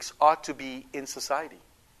Catholics ought to be in society.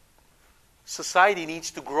 Society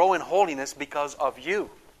needs to grow in holiness because of you.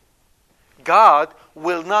 God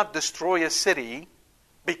will not destroy a city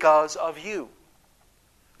because of you.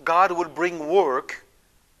 God will bring work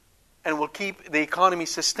and will keep the economy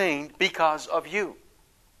sustained because of you.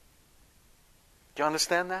 Do you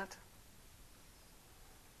understand that?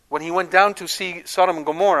 When he went down to see Sodom and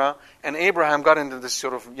Gomorrah, and Abraham got into this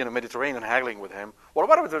sort of Mediterranean haggling with him, well,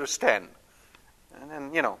 what about there's 10? And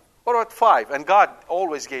then, what about 5? And God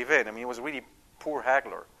always gave in. I mean, he was a really poor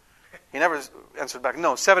haggler. He never answered back,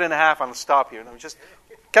 no, 7.5, I'll stop here. No, just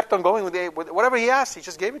kept on going with whatever he asked, he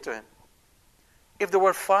just gave it to him. If there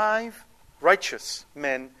were 5 righteous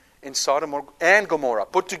men in Sodom and Gomorrah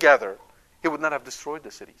put together, he would not have destroyed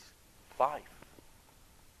the cities. 5.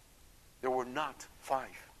 There were not 5.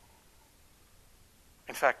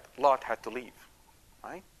 In fact, Lot had to leave.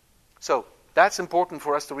 Right? So that's important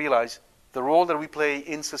for us to realize the role that we play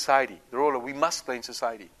in society, the role that we must play in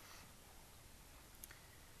society.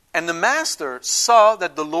 And the master saw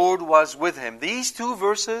that the Lord was with him. These 2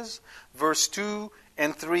 verses, verse 2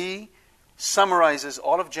 and 3, summarizes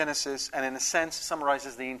all of Genesis and in a sense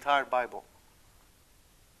summarizes the entire Bible.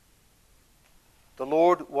 The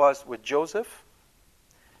Lord was with Joseph.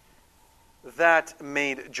 That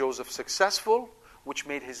made Joseph successful, which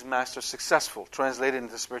made his master successful. Translated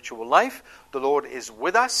into spiritual life, the Lord is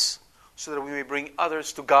with us so that we may bring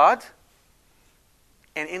others to God.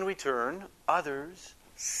 And in return, others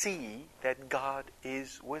see that God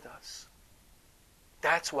is with us.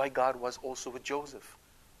 That's why God was also with Joseph,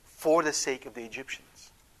 for the sake of the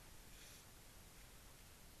Egyptians.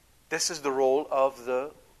 This is the role of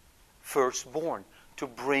the firstborn, to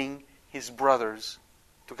bring his brothers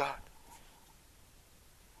to God.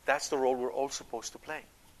 That's the role we're all supposed to play.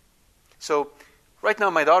 So, right now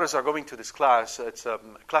my daughters are going to this class. It's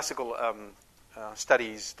classical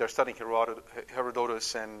studies. They're studying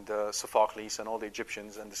Herodotus and Sophocles and all the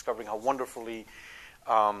Egyptians and discovering how wonderfully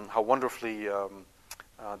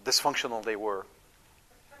dysfunctional they were.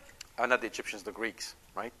 Not the Egyptians, the Greeks,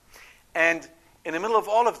 right? And in the middle of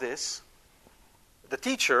all of this, the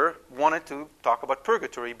teacher wanted to talk about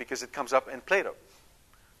purgatory because it comes up in Plato.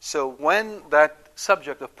 So when that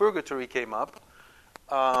subject of purgatory came up,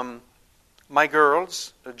 my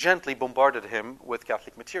girls gently bombarded him with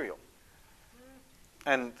Catholic material.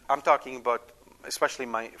 And I'm talking about especially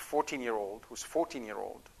my 14-year-old, who's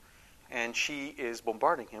 14-year-old, and she is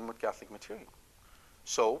bombarding him with Catholic material.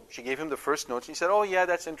 So she gave him the first notes. He said, "Oh yeah,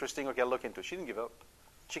 that's interesting. Okay, I'll look into it." She didn't give up.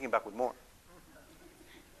 She came back with more.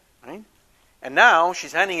 Right? And now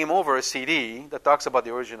she's handing him over a CD that talks about the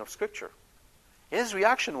origin of Scripture. His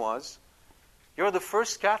reaction was, "You're the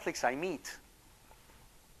first Catholics I meet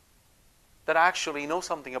that actually know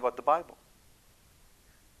something about the Bible."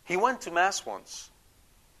 He went to Mass once.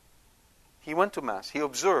 He went to Mass. He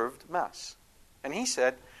observed Mass. And he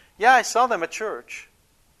said, "Yeah, I saw them at church.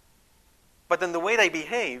 But then the way they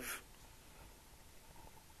behave,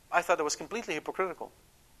 I thought it was completely hypocritical.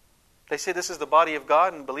 They say this is the body of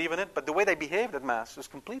God and believe in it, but the way they behaved at Mass was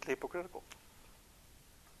completely hypocritical."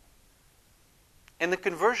 In the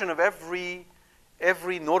conversion of every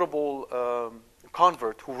notable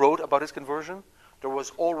convert who wrote about his conversion, there was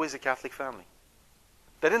always a Catholic family.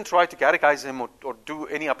 They didn't try to catechize him or do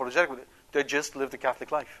any apologetic with it. They just lived a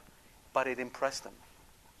Catholic life. But it impressed them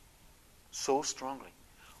so strongly.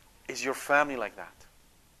 Is your family like that?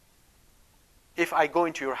 If I go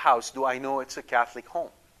into your house, do I know it's a Catholic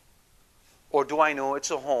home? Or do I know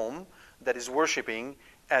it's a home that is worshiping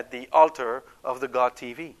at the altar of the God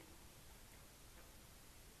TV?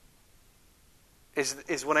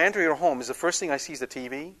 Is when I enter your home, is the first thing I see is the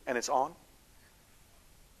TV and it's on?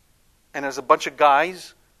 And there's a bunch of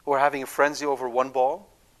guys who are having a frenzy over one ball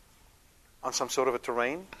on some sort of a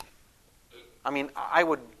terrain? I mean, I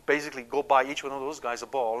would basically go buy each one of those guys a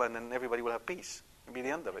ball and then everybody will have peace. It'd be the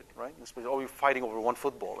end of it, right? It's always fighting over one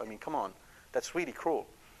football. I mean, come on. That's really cruel.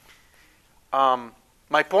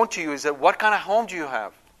 My point to you is that what kind of home do you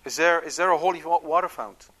have? Is there a holy water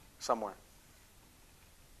fount somewhere?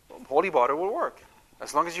 Holy water will work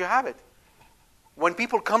as long as you have it. When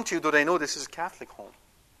people come to you, do they know this is a Catholic home?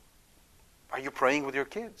 Are you praying with your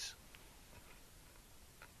kids?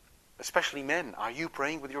 Especially men, are you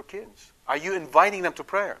praying with your kids? Are you inviting them to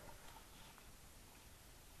prayer?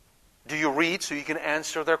 Do you read so you can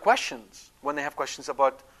answer their questions when they have questions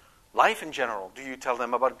about life in general? Do you tell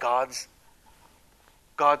them about God's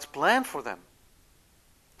plan for them?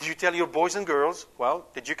 Do you tell your boys and girls, well,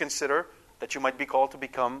 did you consider that you might be called to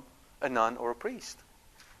become a nun or a priest?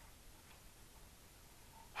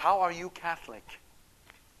 How are you Catholic?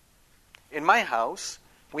 In my house,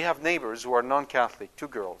 we have neighbors who are non-Catholic, 2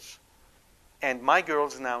 girls. And my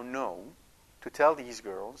girls now know to tell these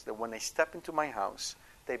girls that when they step into my house,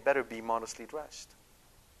 they better be modestly dressed.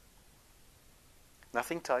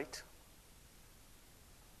 Nothing tight.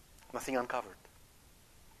 Nothing uncovered.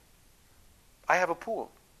 I have a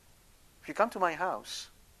pool. If you come to my house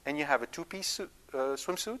and you have a 2-piece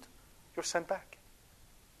swimsuit, you're sent back.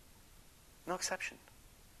 No exception.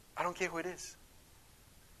 I don't care who it is.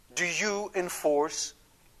 Do you enforce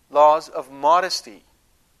laws of modesty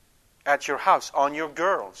at your house on your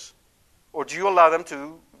girls? Or do you allow them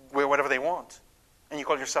to wear whatever they want? And you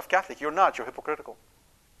call yourself Catholic? You're not. You're hypocritical.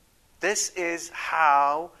 This is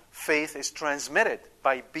how faith is transmitted,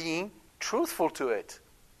 by being truthful to it.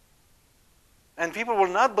 And people will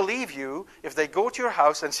not believe you if they go to your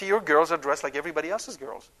house and see your girls are dressed like everybody else's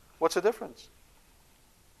girls. What's the difference?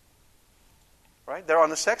 Right? They're on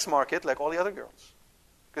the sex market like all the other girls.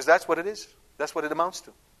 Because that's what it is. That's what it amounts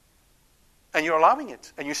to. And you're allowing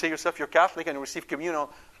it. And you say yourself you're Catholic and you receive communion.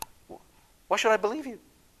 Why should I believe you?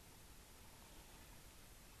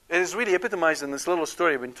 It is really epitomized in this little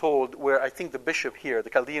story I've been told, where I think the bishop here, the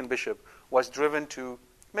Chaldean bishop, was driven to,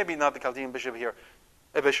 maybe not the Chaldean bishop here,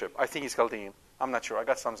 a bishop. I think he's Chaldean. I'm not sure. I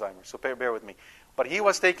got some Alzheimer's, so bear with me. But he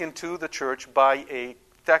was taken to the church by a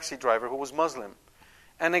taxi driver who was Muslim.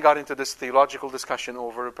 And they got into this theological discussion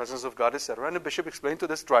over the presence of God, etc. And the bishop explained to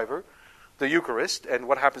this driver the Eucharist and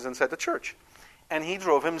what happens inside the church. And he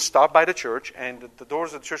drove him, stopped by the church, and the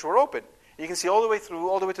doors of the church were open. You can see all the way through,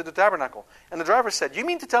 all the way to the tabernacle. And the driver said, "You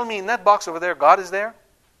mean to tell me in that box over there, God is there?"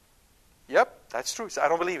 "Yep, that's true." He said, "I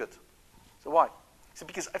don't believe it." So why? He said,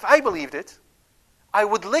 "Because if I believed it, I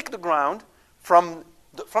would lick the ground from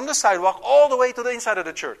the sidewalk all the way to the inside of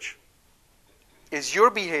the church." Is your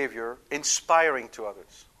behavior inspiring to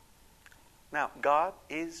others? Now, God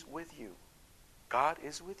is with you. God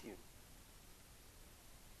is with you.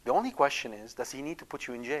 The only question is, does He need to put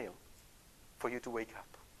you in jail for you to wake up?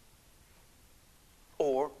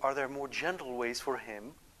 Or are there more gentle ways for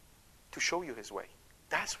Him to show you His way?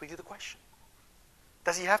 That's really the question.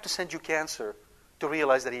 Does He have to send you cancer to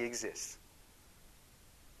realize that He exists?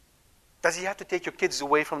 Does He have to take your kids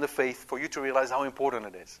away from the faith for you to realize how important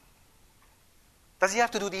it is? Does He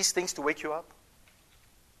have to do these things to wake you up?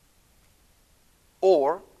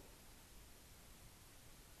 Or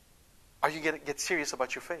are you going to get serious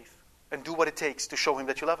about your faith and do what it takes to show Him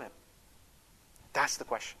that you love Him? That's the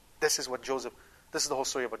question. This is the whole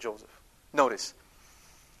story about Joseph. Notice.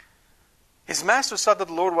 His master saw that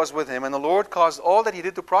the Lord was with him, and the Lord caused all that he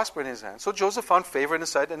did to prosper in his hand. So Joseph found favor in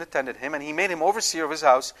his sight and attended him, and he made him overseer of his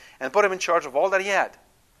house and put him in charge of all that he had.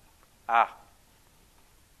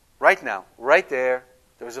 Right now, right there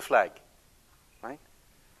is a flag. Right?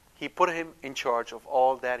 He put him in charge of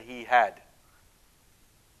all that he had.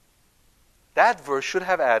 That verse should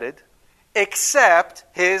have added, except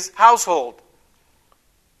his household.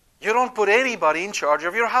 You don't put anybody in charge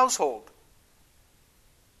of your household.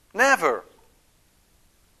 Never.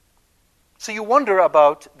 So you wonder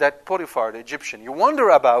about that Potiphar, the Egyptian. You wonder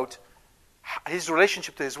about his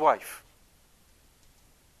relationship to his wife.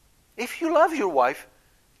 If you love your wife,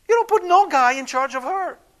 you don't put no guy in charge of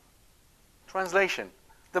her. Translation.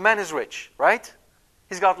 The man is rich, right?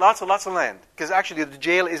 He's got lots of land. Because actually the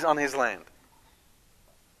jail is on his land.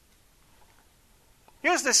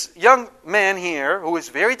 Here's this young man here who is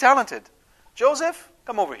very talented. "Joseph,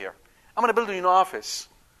 come over here. I'm going to build you an office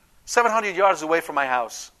 700 yards away from my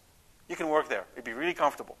house. You can work there. It'd be really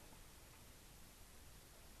comfortable."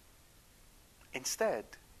 Instead,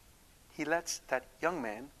 he lets that young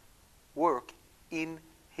man work in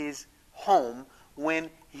his home when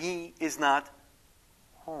he is not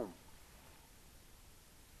home.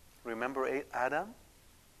 Remember Adam?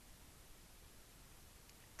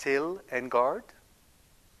 Till and guard?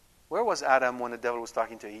 Where was Adam when the devil was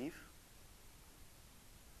talking to Eve?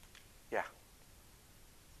 Yeah.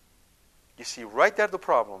 You see right there the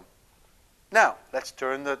problem. Now, let's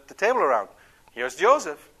turn the table around. Here's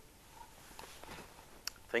Joseph.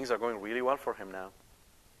 Things are going really well for him now.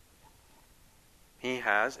 He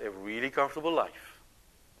has a really comfortable life.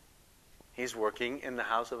 He's working in the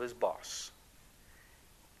house of his boss.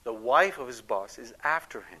 The wife of his boss is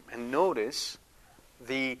after him. And notice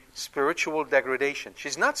the spiritual degradation.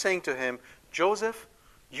 She's not saying to him, "Joseph,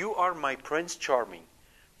 you are my Prince Charming.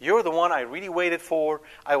 You're the one I really waited for.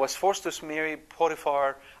 I was forced to marry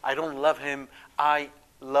Potiphar. I don't love him. I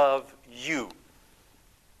love you."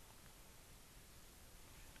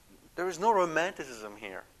 There is no romanticism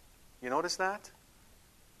here. You notice that?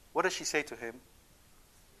 What does she say to him?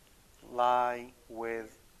 "Lie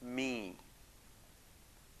with me."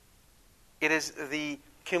 It is the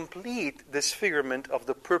complete disfigurement of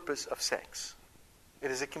the purpose of sex.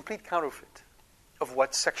 It is a complete counterfeit of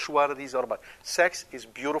what sexuality is all about. Sex is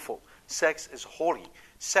beautiful. Sex is holy.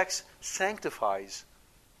 Sex sanctifies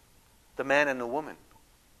the man and the woman.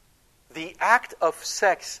 The act of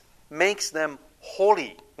sex makes them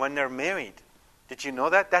holy when they're married. Did you know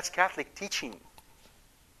that? That's Catholic teaching.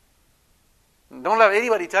 Don't let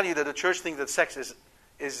anybody tell you that the church thinks that sex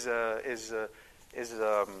is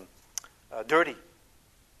dirty.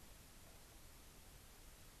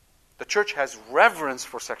 The church has reverence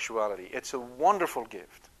for sexuality. It's a wonderful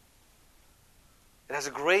gift. It has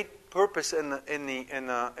a great purpose in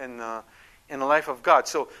the life of God.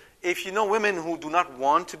 So If you know women who do not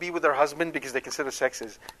want to be with their husband because they consider sex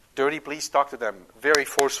as dirty, please talk to them very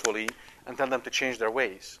forcefully and tell them to change their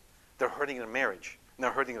ways. They're hurting their marriage, and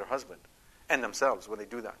they're hurting their husband and themselves when they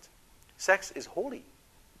do that. Sex is holy.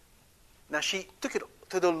 Now, she took it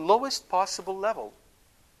to the lowest possible level.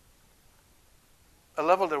 A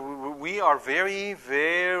level that we are very,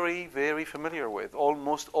 very, very familiar with.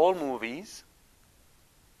 Almost all movies,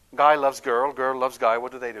 guy loves girl, girl loves guy.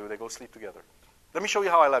 What do? They go sleep together. Let me show you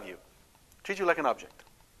how I love you. Treat you like an object.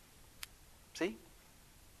 See?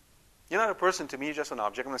 You're not a person to me, you're just an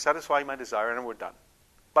object. I'm going to satisfy my desire and we're done.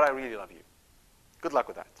 But I really love you. Good luck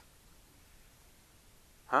with that.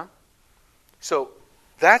 Huh? So,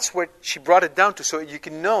 that's what she brought it down to. So you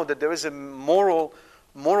can know that there is a moral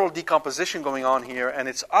decomposition going on here. And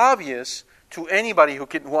it's obvious to anybody who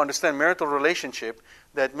understands marital relationship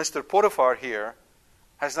that Mr. Potiphar here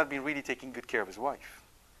has not been really taking good care of his wife.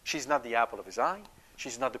 She's not the apple of his eye.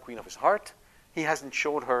 She's not the queen of his heart. He hasn't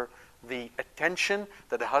showed her the attention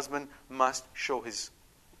that a husband must show his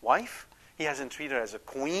wife. He hasn't treated her as a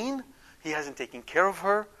queen. He hasn't taken care of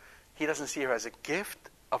her. He doesn't see her as a gift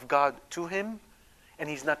of God to him. And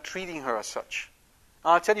he's not treating her as such.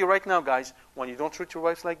 I'll tell you right now, guys, when you don't treat your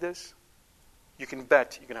wives like this, you can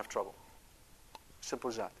bet you can have trouble. Simple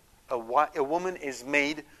as that. A woman is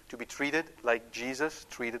made to be treated like Jesus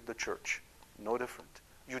treated the church. No different.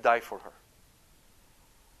 You die for her.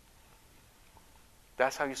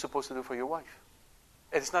 That's how you're supposed to do for your wife.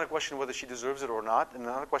 And it's not a question whether she deserves it or not, and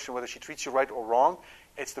not a question whether she treats you right or wrong.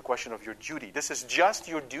 It's the question of your duty. This is just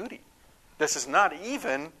your duty. This is not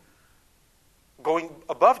even going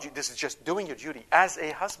above you. This is just doing your duty. As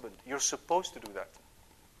a husband, you're supposed to do that.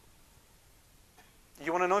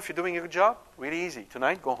 You want to know if you're doing a good job? Really easy.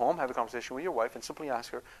 Tonight, go home, have a conversation with your wife, and simply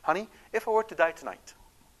ask her, honey, if I were to die tonight,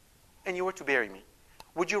 and you were to bury me,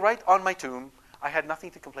 would you write on my tomb, I had nothing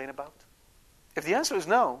to complain about? If the answer is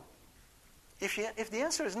no, if the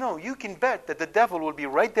answer is no, you can bet that the devil will be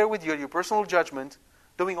right there with you at your personal judgment,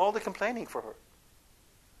 doing all the complaining for her.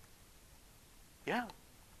 Yeah.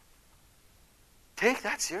 Take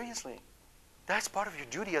that seriously. That's part of your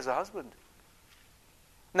duty as a husband.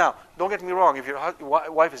 Now, don't get me wrong. If your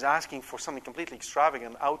wife is asking for something completely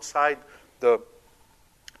extravagant outside the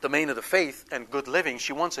domain of the faith and good living,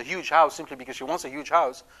 she wants a huge house simply because she wants a huge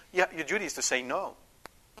house, yeah, your duty is to say no.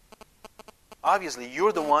 Obviously,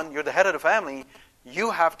 you're the head of the family,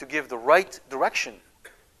 you have to give the right direction.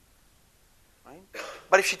 Right?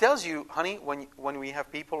 But if she tells you, honey, when we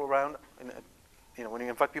have people around, when you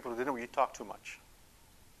invite people to dinner, you talk too much.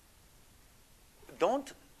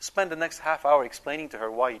 Don't spend the next half hour explaining to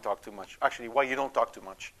her why you talk too much. Actually, why you don't talk too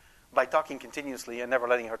much. By talking continuously and never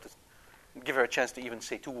letting her give her a chance to even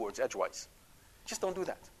say two words edgewise. Just don't do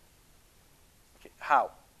that. Okay,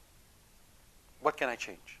 how? What can I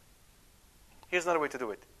change? Here's another way to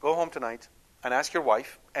do it. Go home tonight and ask your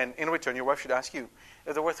wife, and in return, your wife should ask you,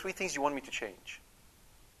 if there were 3 things you want me to change,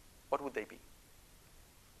 what would they be?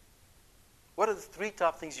 What are the 3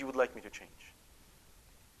 top things you would like me to change?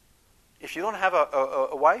 If you don't have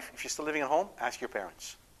a wife, if you're still living at home, ask your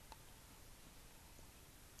parents.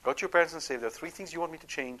 Go to your parents and say, if there are 3 things you want me to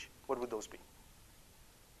change, what would those be?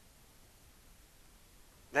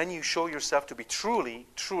 Then you show yourself to be truly,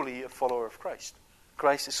 truly a follower of Christ.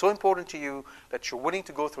 Christ is so important to you that you're willing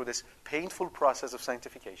to go through this painful process of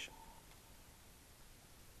sanctification.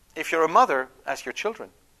 If you're a mother, ask your children,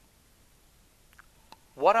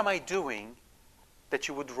 what am I doing that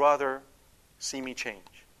you would rather see me change?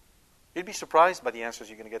 You'd be surprised by the answers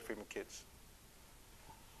you're going to get from your kids.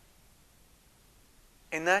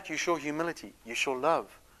 In that, you show humility, you show love,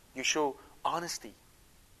 you show honesty.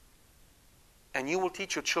 And you will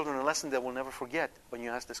teach your children a lesson they will never forget when you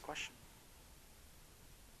ask this question.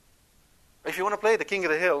 If you want to play the king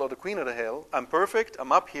of the hill or the queen of the hill, I'm perfect,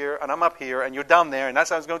 I'm up here, and you're down there, and that's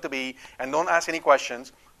how it's going to be, and don't ask any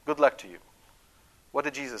questions, good luck to you. What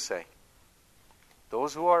did Jesus say?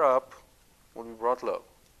 Those who are up will be brought low.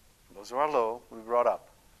 Those who are low will be brought up.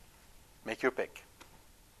 Make your pick.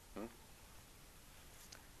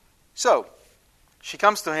 So, she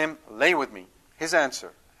comes to him, lay with me. His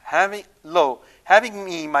answer, having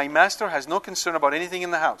me, my master has no concern about anything in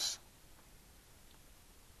the house.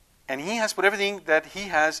 And he has put everything that he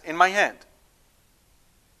has in my hand.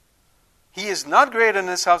 He is not greater in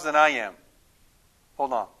this house than I am.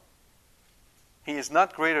 Hold on. He is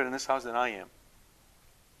not greater in this house than I am.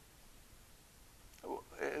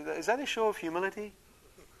 Is that a show of humility?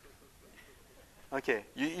 Okay.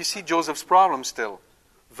 You see Joseph's problem still.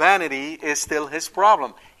 Vanity is still his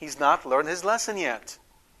problem. He's not learned his lesson yet.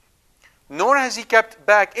 Nor has he kept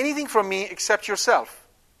back anything from me except yourself.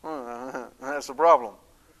 That's the problem.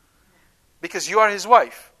 because you are his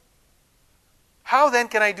wife. How then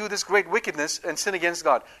can I do this great wickedness and sin against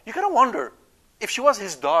God? You gotta wonder, if she was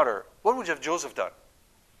his daughter, what would have Joseph done?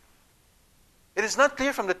 It is not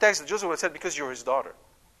clear from the text that Joseph would have said, because you're his daughter.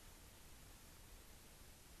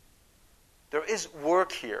 There is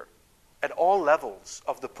work here at all levels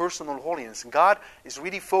of the personal holiness. God is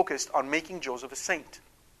really focused on making Joseph a saint.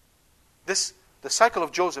 The cycle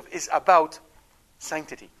of Joseph is about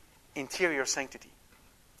sanctity, interior sanctity.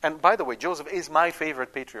 And by the way, Joseph is my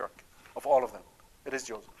favorite patriarch of all of them. It is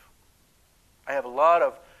Joseph. I have a lot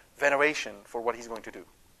of veneration for what he's going to do.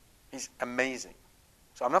 He's amazing.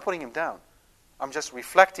 So I'm not putting him down. I'm just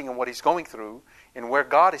reflecting on what he's going through and where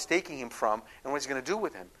God is taking him from and what he's going to do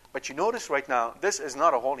with him. But you notice right now, this is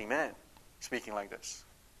not a holy man speaking like this,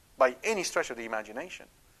 by any stretch of the imagination.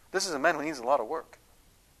 This is a man who needs a lot of work.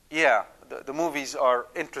 Yeah, the movies are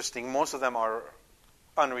interesting. Most of them are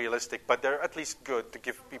unrealistic, but they're at least good to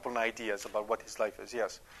give people ideas about what his life is.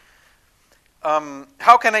 Yes.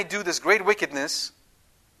 How can I do this great wickedness?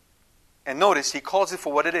 And notice, he calls it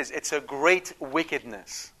for what it is. It's a great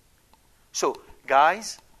wickedness. So,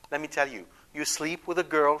 guys, let me tell you, you sleep with a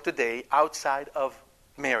girl today outside of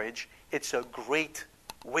marriage, it's a great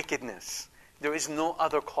wickedness. There is no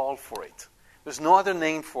other call for it. There's no other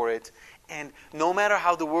name for it. And no matter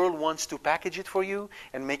how the world wants to package it for you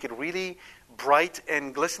and make it really bright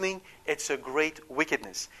and glistening, it's a great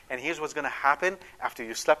wickedness. And here's what's going to happen after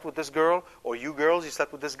you slept with this girl, or you girls, you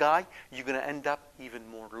slept with this guy, you're going to end up even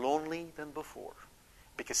more lonely than before.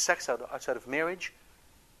 Because sex outside of marriage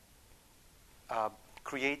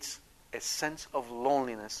creates a sense of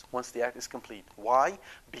loneliness once the act is complete. Why?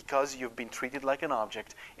 Because you've been treated like an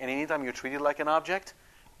object. And anytime you're treated like an object,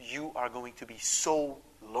 you are going to be so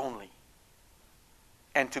lonely.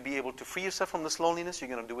 And to be able to free yourself from this loneliness, you're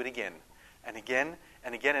going to do it again. And again,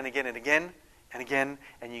 and again, and again, and again, and again,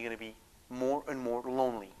 and you're going to be more and more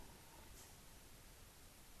lonely.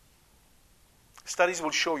 Studies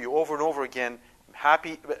will show you over and over again,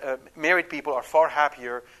 married people are far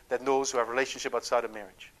happier than those who have a relationship outside of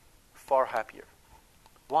marriage. Far happier.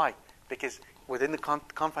 Why? Because within the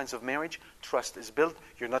confines of marriage, trust is built.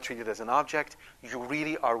 You're not treated as an object. You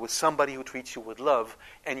really are with somebody who treats you with love,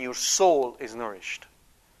 and your soul is nourished.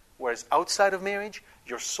 Whereas outside of marriage,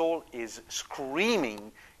 your soul is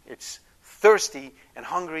screaming. It's thirsty and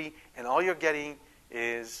hungry, and all you're getting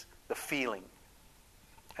is the feeling.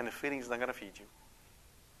 And the feeling is not going to feed you.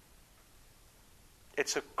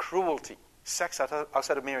 It's a cruelty. Sex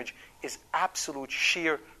outside of marriage is absolute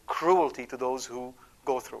sheer cruelty to those who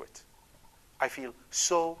go through it. I feel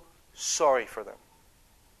so sorry for them.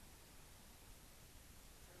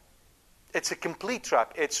 It's a complete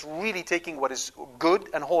trap. It's really taking what is good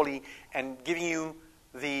and holy and giving you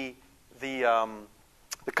the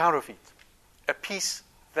counterfeit. A piece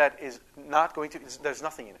that is not going to, there's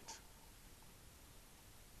nothing in it.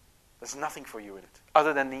 There's nothing for you in it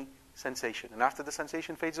other than the sensation. And after the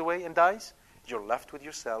sensation fades away and dies, you're left with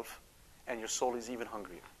yourself and your soul is even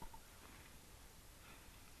hungrier.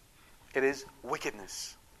 It is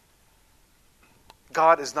wickedness.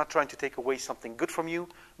 God is not trying to take away something good from you.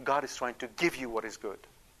 God is trying to give you what is good.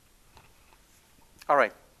 All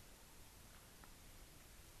right.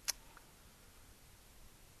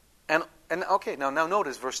 And okay, now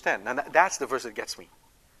notice verse 10. Now that's the verse that gets me.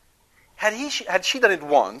 Had she done it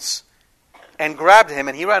once and grabbed him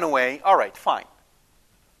and he ran away, all right, fine.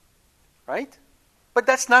 Right? But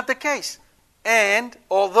that's not the case. And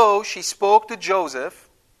although she spoke to Joseph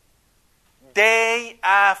day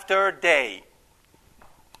after day.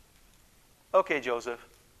 Okay, Joseph,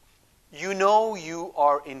 you know you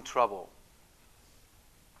are in trouble.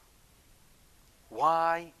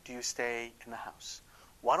 Why do you stay in the house?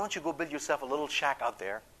 Why don't you go build yourself a little shack out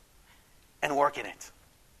there and work in it?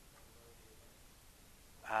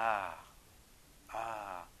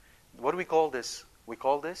 What do we call this? We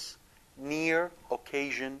call this near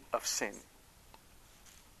occasion of sin.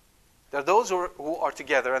 There are those who are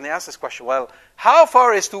together and they ask this question, well, how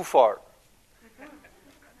far is too far?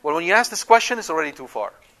 Well, when you ask this question, it's already too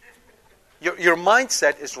far. Your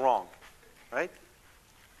mindset is wrong, right?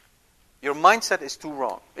 Your mindset is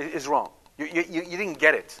wrong. It is wrong. You didn't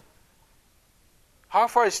get it. How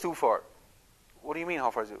far is too far? What do you mean, how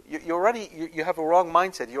far is it? You have a wrong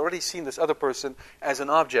mindset. You've already seen this other person as an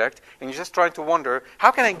object, and you're just trying to wonder, how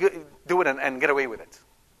can I do it and get away with it?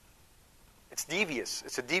 It's devious.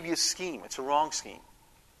 It's a devious scheme. It's a wrong scheme.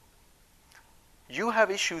 You have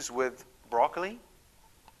issues with broccoli,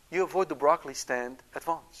 you avoid the broccoli stand at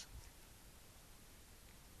once.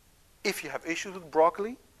 If you have issues with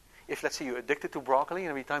broccoli, if let's say you're addicted to broccoli and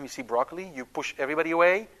every time you see broccoli, you push everybody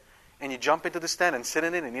away and you jump into the stand and sit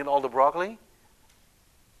in it and eat all the broccoli,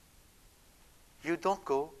 you don't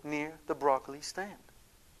go near the broccoli stand.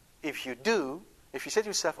 If you do, if you say to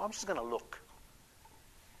yourself, I'm just going to look,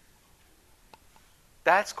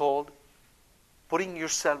 that's called putting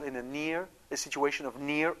yourself in a situation of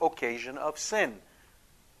near occasion of sin.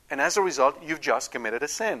 And as a result, you've just committed a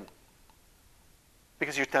sin.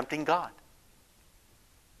 Because you're tempting God.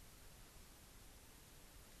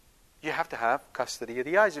 You have to have custody of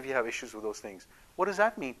the eyes if you have issues with those things. What does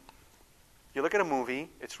that mean? You look at a movie,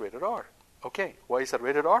 it's rated R. Okay, what is that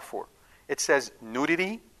rated R for? It says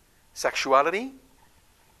nudity, sexuality.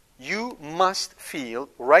 You must feel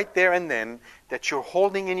right there and then that you're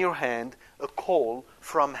holding in your hand a coal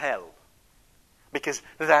from hell. Because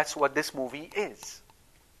that's what this movie is.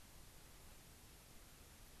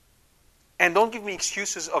 And don't give me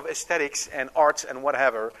excuses of aesthetics and arts and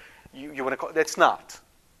whatever you want to call it. That's not.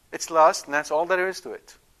 It's lust, and that's all there is to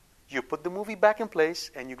it. You put the movie back in place,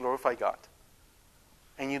 and you glorify God.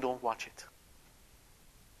 And you don't watch it.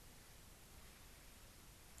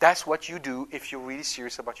 That's what you do if you're really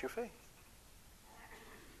serious about your faith.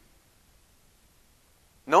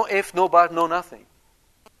 No if, no but, no nothing.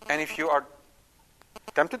 And if you are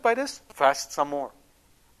tempted by this, fast some more.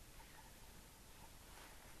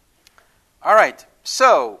 All right,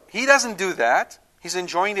 so he doesn't do that. He's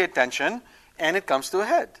enjoying the attention, and it comes to a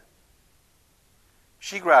head.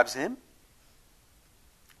 She grabs him.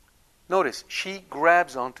 Notice, she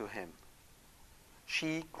grabs onto him.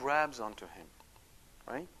 She grabs onto him.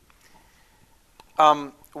 Right?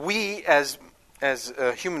 We, as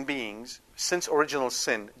human beings, since original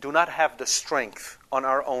sin, do not have the strength on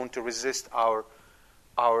our own to resist our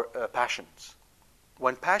passions.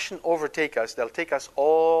 When passion overtake us, they'll take us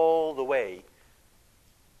all the way,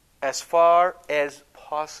 as far as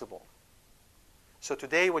possible. So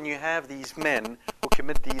today, when you have these men who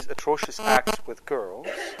commit these atrocious acts with girls,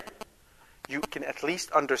 you can at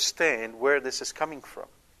least understand where this is coming from.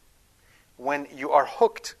 When you are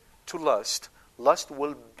hooked to lust, lust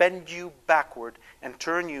will bend you backward and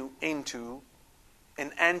turn you into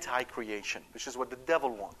an anti-creation, which is what the devil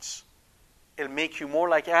wants. It'll make you more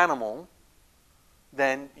like animal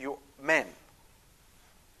than you men.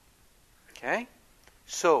 Okay?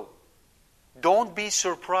 So, don't be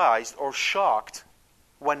surprised or shocked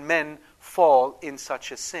when men fall in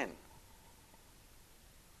such a sin.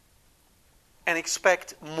 And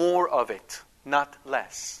expect more of it, not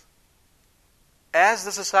less. As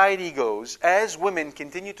the society goes, as women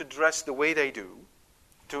continue to dress the way they do,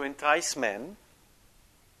 to entice men,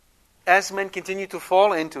 as men continue to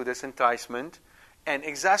fall into this enticement, and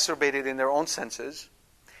exacerbate it in their own senses,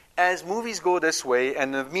 as movies go this way,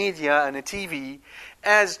 and the media and the TV,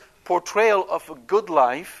 as portrayal of a good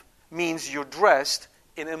life means you're dressed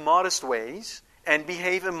in immodest ways and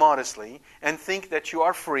behave immodestly and think that you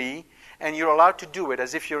are free and you're allowed to do it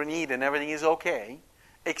as if you're in Eden and everything is okay,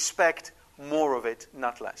 expect more of it,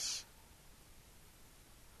 not less.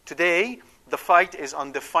 Today, the fight is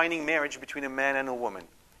on defining marriage between a man and a woman.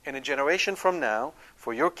 In a generation from now,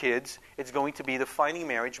 for your kids, it's going to be defining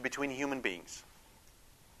marriage between human beings.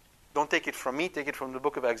 Don't take it from me, take it from the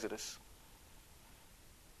book of Exodus.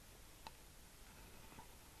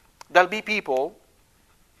 There'll be people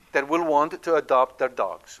that will want to adopt their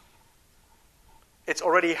dogs. It's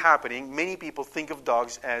already happening. Many people think of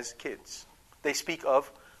dogs as kids. They speak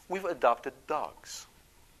of, we've adopted dogs.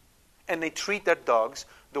 And they treat their dogs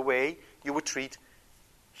the way you would treat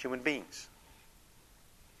human beings.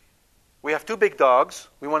 We have 2 big dogs.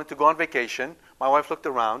 We wanted to go on vacation. My wife looked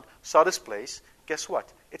around, saw this place. Guess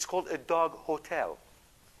what? It's called a dog hotel.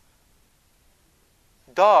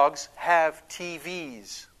 Dogs have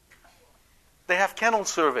TVs. They have kennel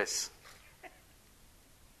service.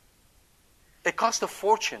 It costs a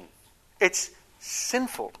fortune. It's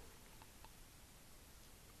sinful.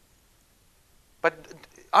 But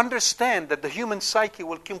understand that the human psyche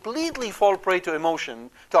will completely fall prey to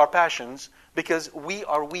emotion, to our passions, because we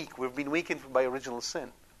are weak. We've been weakened by original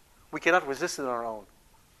sin. We cannot resist it on our own.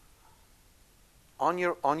 On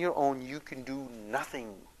your own, you can do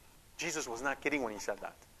nothing. Jesus was not kidding when he said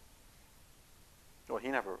that. Well, he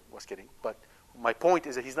never was kidding. But my point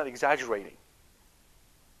is that he's not exaggerating.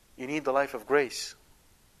 You need the life of grace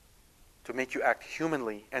to make you act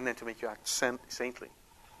humanly and then to make you act saintly.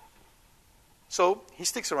 So he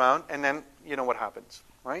sticks around, and then you know what happens,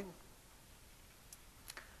 right?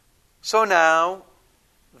 So now,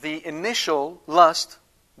 the initial lust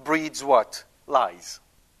breeds what? Lies.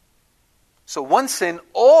 So one sin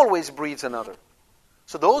always breeds another.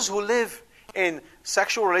 So those who live in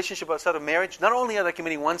sexual relationship outside of marriage, not only are they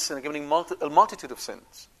committing one sin, they're committing a multitude of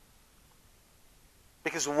sins.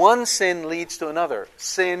 Because one sin leads to another.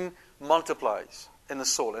 Sin multiplies in the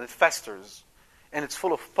soul, and it festers, and it's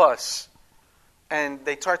full of pus. And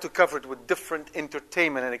they try to cover it with different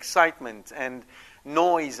entertainment and excitement and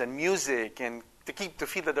noise and music, and to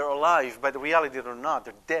feel that they're alive, but in reality they're not.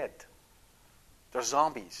 They're dead. They're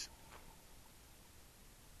zombies.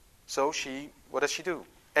 So what does she do?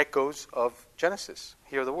 Echoes of Genesis.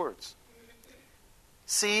 Hear the words.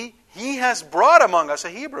 See, he has brought among us a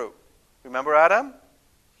Hebrew. Remember Adam?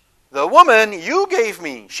 The woman you gave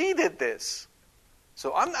me, she did this.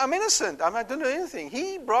 So I'm innocent. I'm not doing anything.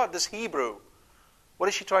 He brought this Hebrew. What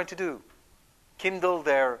is she trying to do? Kindle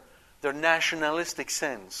their nationalistic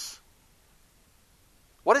sense.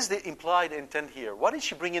 What is the implied intent here? Why did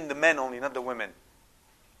she bring in the men only, not the women?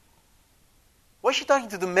 Why is she talking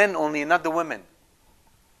to the men only and not the women?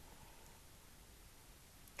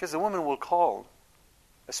 Because the women will call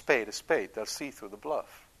a spade a spade. They'll see through the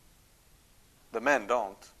bluff. The men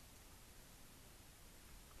don't.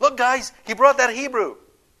 Look, guys, he brought that Hebrew.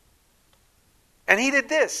 And he did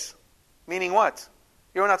this. Meaning what?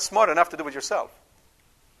 You're not smart enough to do it yourself.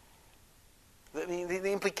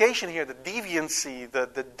 The implication here, the deviancy,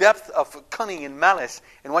 the depth of cunning and malice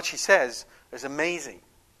in what she says is amazing.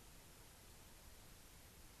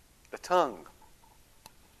 The tongue.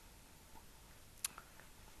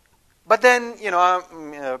 But then,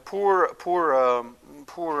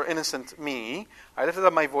 poor innocent me, I lifted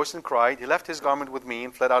up my voice and cried. He left his garment with me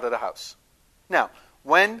and fled out of the house. Now,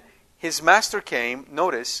 when his master came,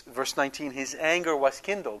 notice, verse 19, his anger was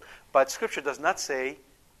kindled. But Scripture does not say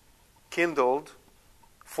kindled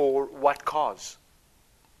for what cause.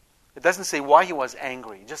 It doesn't say why he was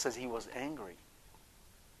angry. It just says he was angry.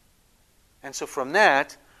 And so from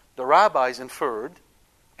that, the rabbis inferred,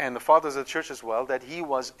 and the fathers of the church as well, that he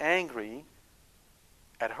was angry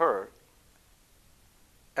at her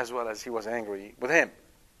as well as he was angry with him.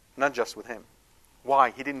 Not just with him. Why?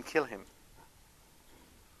 He didn't kill him.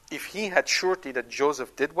 If he had surety that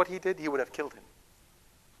Joseph did what he did, he would have killed him.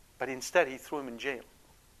 But instead, he threw him in jail.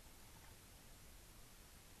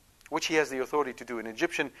 Which he has the authority to do. In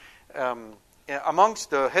Egyptian, amongst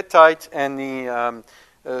the Hittites and the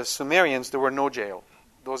Sumerians, there were no jail.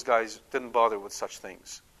 Those guys didn't bother with such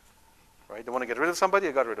things. Right? They want to get rid of somebody,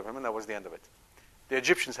 they got rid of him, and that was the end of it. The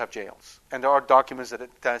Egyptians have jails. And there are documents that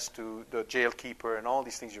attest to the jail keeper and all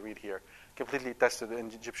these things you read here. Completely attested in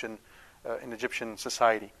Egyptian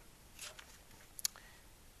society.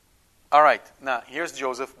 All right, now here's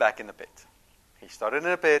Joseph back in the pit. He started in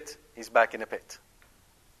a pit, he's back in a pit.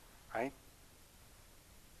 Right?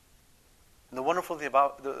 And the wonderful thing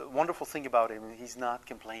about him, he's not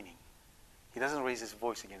complaining. He doesn't raise his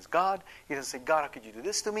voice against God. He doesn't say, God, how could you do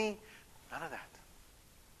this to me? None of that.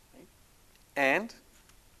 Right? And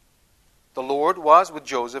the Lord was with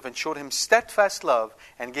Joseph and showed him steadfast love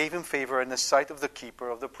and gave him favor in the sight of the keeper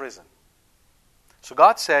of the prison. So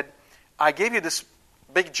God said, I gave you this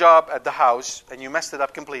big job at the house and you messed it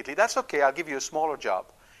up completely. That's okay. I'll give you a smaller job.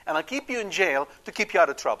 And I'll keep you in jail to keep you out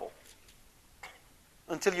of trouble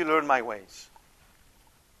until you learn my ways.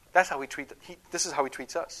 That's how this is how he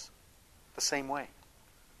treats us. The same way.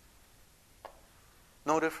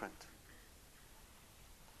 No different.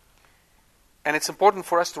 And it's important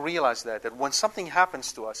for us to realize that when something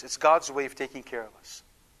happens to us, it's God's way of taking care of us.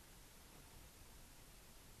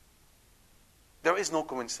 There is no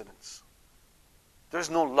coincidence. There's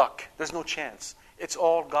no luck. There's no chance. It's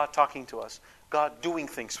all God talking to us. God doing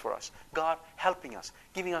things for us. God helping us.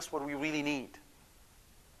 Giving us what we really need.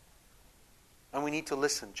 And we need to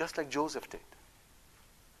listen, just like Joseph did.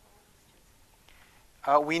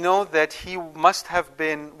 We know that he must have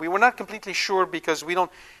been, we were not completely sure because we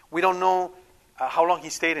don't know how long he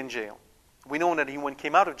stayed in jail. We know that when he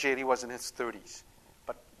came out of jail, he was in his 30s.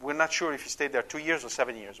 But we're not sure if he stayed there 2 years or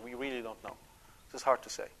 7 years. We really don't know. It's hard to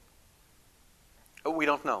say. We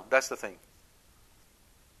don't know. That's the thing.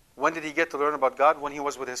 When did he get to learn about God? When he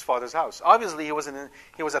was with his father's house. Obviously, he was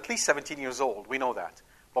at least 17 years old. We know that.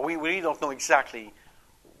 But we really don't know exactly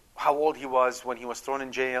how old he was when he was thrown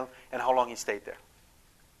in jail and how long he stayed there.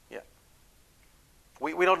 Yeah.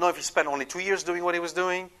 We don't know if he spent only 2 years doing what he was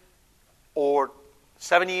doing or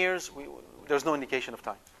 7 years. There's no indication of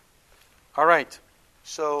time. All right.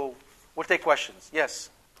 So we'll take questions. Yes.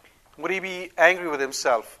 Would he be angry with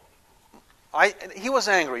himself? He was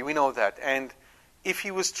angry. We know that. And if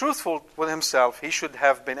he was truthful with himself, he should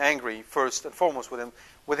have been angry first and foremost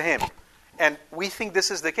with him. And we think this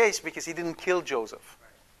is the case because he didn't kill Joseph.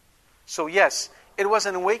 So yes, it was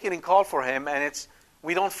an awakening call for him, and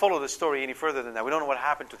we don't follow the story any further than that. We don't know what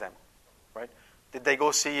happened to them, right? Did they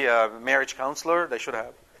go see a marriage counselor? They should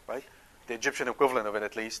have, right? The Egyptian equivalent of it,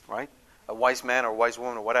 at least, right? a wise man or a wise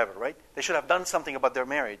woman or whatever, right? They should have done something about their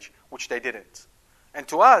marriage, which they didn't. And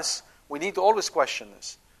to us, we need to always question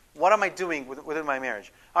this. What am I doing within my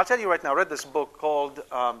marriage? I'll tell you right now, I read this book called,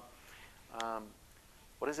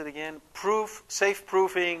 what is it again?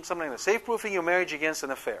 Safe-proofing, something like that. Safe-proofing your marriage against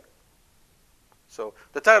an affair. So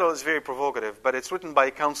the title is very provocative, but it's written by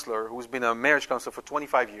a counselor who's been a marriage counselor for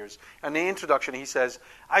 25 years. And in the introduction, he says,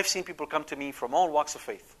 I've seen people come to me from all walks of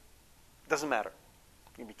faith. It doesn't matter.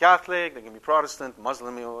 They can be Catholic, they can be Protestant,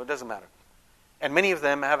 Muslim, it doesn't matter. And many of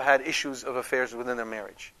them have had issues of affairs within their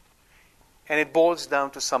marriage. And it boils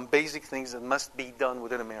down to some basic things that must be done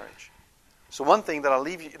within a marriage. So one thing that I'll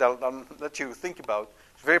let you think about,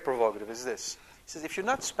 it's very provocative, is this. He says, if you're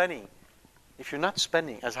not spending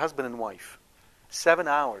as husband and wife 7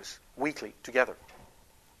 hours weekly together,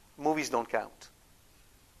 movies don't count.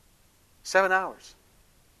 7 hours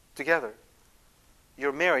together,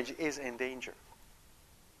 your marriage is in danger.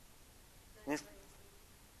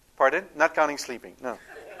 Pardon? Not counting sleeping. No.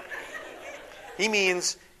 He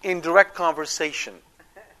means in direct conversation,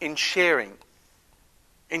 in sharing,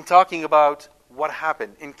 in talking about what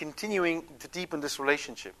happened, in continuing to deepen this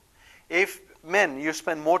relationship. If, men, you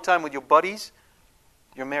spend more time with your buddies,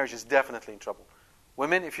 your marriage is definitely in trouble.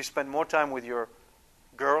 Women, if you spend more time with your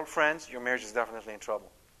girlfriends, your marriage is definitely in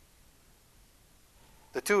trouble.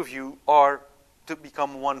 The two of you are to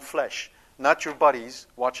become one flesh, not your buddies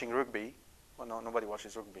watching rugby. Well, no, nobody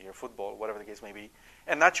watches rugby or football, whatever the case may be.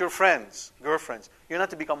 And not your friends, girlfriends. You're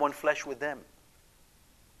not to become one flesh with them.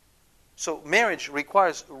 So marriage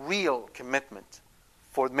requires real commitment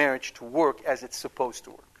for marriage to work as it's supposed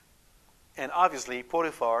to work. And obviously,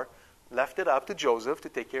 Potiphar left it up to Joseph to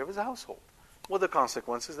take care of his household, with the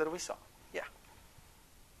consequences that we saw. Yeah.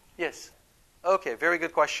 Yes. Okay, very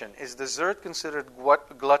good question. Is dessert considered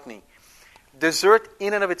gluttony? Dessert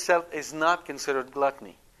in and of itself is not considered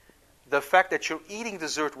gluttony. The fact that you're eating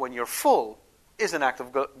dessert when you're full is an act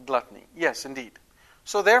of gluttony. Yes, indeed.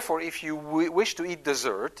 So therefore, if you wish to eat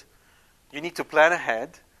dessert, you need to plan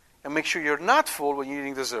ahead and make sure you're not full when you're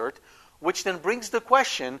eating dessert, which then brings the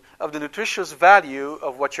question of the nutritious value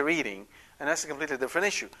of what you're eating. And that's a completely different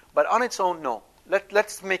issue. But on its own, no.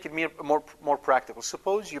 Let's make it more practical.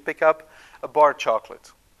 Suppose you pick up a bar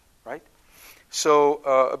chocolate, right? So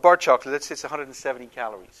a bar chocolate, let's say it's 170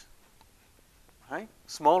 calories. Right?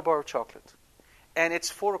 Small bar of chocolate. And it's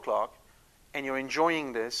 4 o'clock, and you're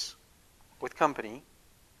enjoying this with company,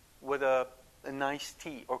 with a nice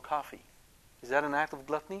tea or coffee. Is that an act of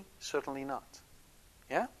gluttony? Certainly not.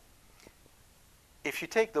 Yeah? If you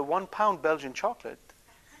take the 1 pound Belgian chocolate,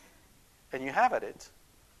 and you have at it,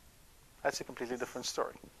 that's a completely different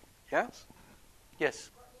story. Yes? Yes.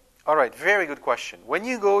 All right, very good question. When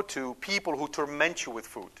you go to people who torment you with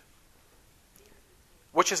food,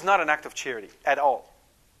 which is not an act of charity at all.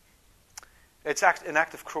 It's an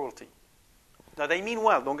act of cruelty. Now, they mean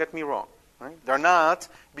well, don't get me wrong. Right? They're not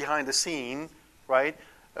behind the scene, right,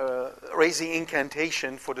 raising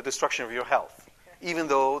incantation for the destruction of your health, even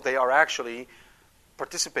though they are actually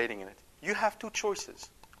participating in it. You have two choices.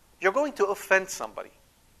 You're going to offend somebody.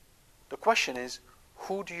 The question is,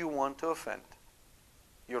 who do you want to offend?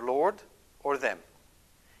 Your Lord or them?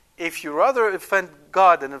 If you rather offend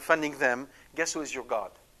God than offending them, guess who is your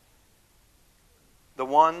God? The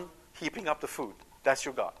one heaping up the food. That's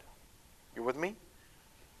your God. You with me?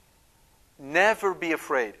 Never be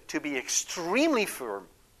afraid to be extremely firm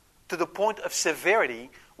to the point of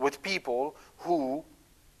severity with people who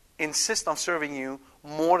insist on serving you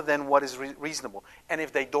more than what is reasonable. And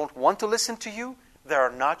if they don't want to listen to you, they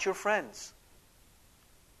are not your friends.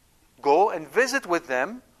 Go and visit with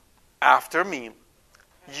them after meal.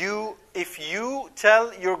 If you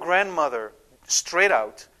tell your grandmother straight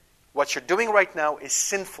out, what you're doing right now is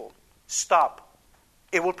sinful, stop.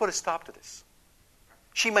 It will put a stop to this.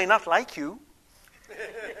 She may not like you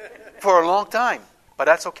for a long time, but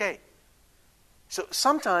that's okay. So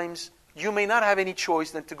sometimes you may not have any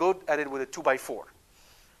choice than to go at it with a 2x4.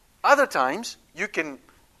 Other times you can,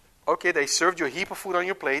 okay, they served you a heap of food on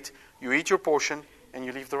your plate, you eat your portion, and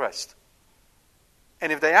you leave the rest.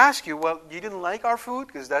 And if they ask you, well, you didn't like our food,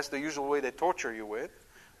 because that's the usual way they torture you with,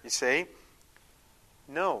 you say,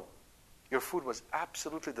 no, your food was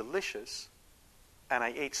absolutely delicious, and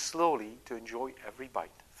I ate slowly to enjoy every bite.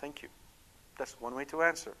 Thank you. That's one way to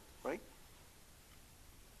answer, right?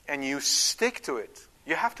 And you stick to it.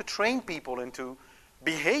 You have to train people into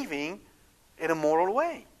behaving in a moral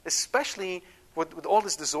way, especially with all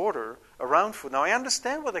this disorder around food. Now, I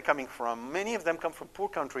understand where they're coming from. Many of them come from poor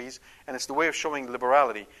countries, and it's the way of showing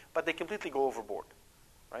liberality, but they completely go overboard,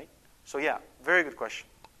 right? So, yeah, very good question.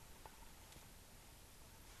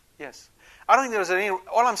 Yes. I don't think there's any...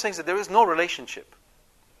 All I'm saying is that there is no relationship.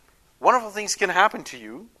 Wonderful things can happen to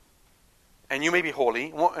you, and you may be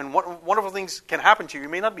holy, and wonderful things can happen to you, you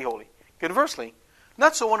may not be holy. Conversely,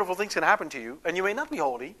 not so wonderful things can happen to you, and you may not be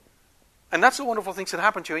holy, and not so wonderful things can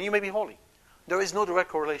happen to you, and you may be holy. There is no direct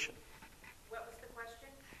correlation. What was the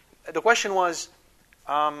question? The question was,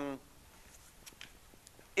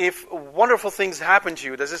 if wonderful things happen to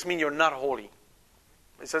you, does this mean you're not holy?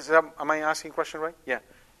 Am I asking a question right? Yeah.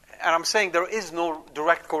 And I'm saying there is no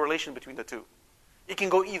direct correlation between the two. It can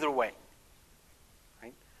go either way.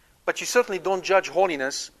 Right? But you certainly don't judge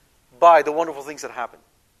holiness by the wonderful things that happen.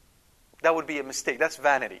 That would be a mistake. That's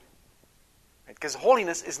vanity. Right? Because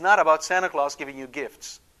holiness is not about Santa Claus giving you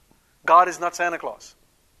gifts. God is not Santa Claus.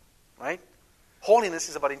 Right? Holiness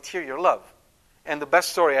is about interior love. And the best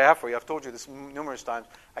story I have for you, I've told you this numerous times,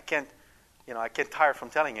 I can't tire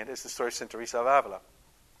from telling it, is the story of St. Teresa of Avila.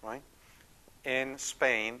 Right? In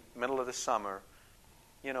Spain, middle of the summer,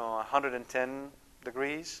 110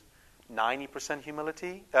 degrees, 90%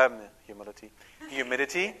 humidity.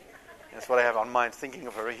 That's what I have on mind, thinking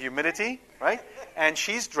of her, humidity, right? And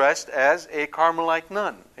she's dressed as a Carmelite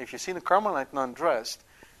nun. If you've seen a Carmelite nun dressed,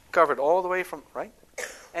 covered all the way from, right?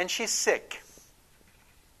 And she's sick.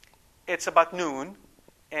 It's about noon,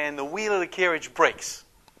 and the wheel of the carriage breaks.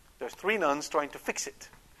 There's 3 nuns trying to fix it,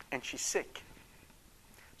 and she's sick.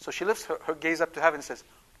 So she lifts her gaze up to heaven and says,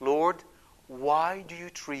 Lord, why do you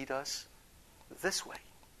treat us this way?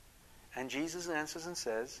 And Jesus answers and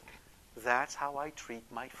says, that's how I treat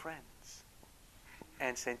my friends.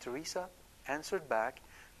 And St. Teresa answered back,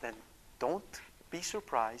 then don't be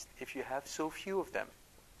surprised if you have so few of them.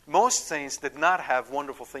 Most saints did not have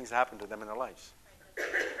wonderful things happen to them in their lives.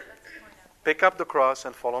 Pick up the cross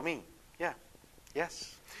and follow me. Yeah.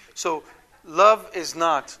 Yes. So love is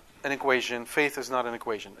not an equation. Faith is not an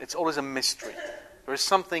equation. It's always a mystery. There is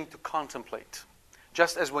something to contemplate.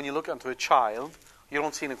 Just as when you look into a child, you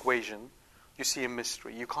don't see an equation. You see a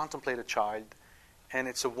mystery. You contemplate a child, and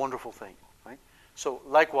it's a wonderful thing. Right? So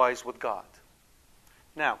likewise with God.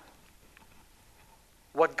 Now,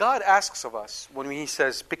 what God asks of us when He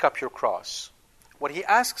says, pick up your cross, what He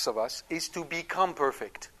asks of us is to become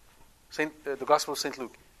perfect. The Gospel of St.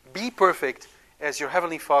 Luke. Be perfect as your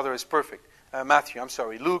Heavenly Father is perfect.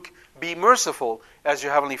 Luke, be merciful as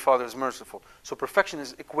your Heavenly Father is merciful. So perfection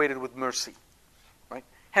is equated with mercy. Right?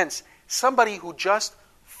 Hence, somebody who just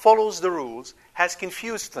follows the rules has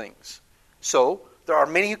confused things. So, there are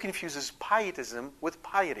many who confuses pietism with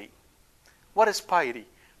piety. What is piety?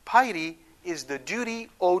 Piety is the duty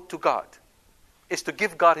owed to God. It's to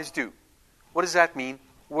give God His due. What does that mean?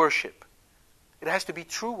 Worship. It has to be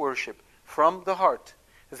true worship from the heart.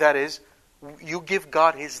 That is, you give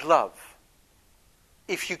God His love.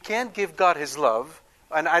 If you can't give God His love,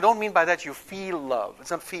 and I don't mean by that you feel love.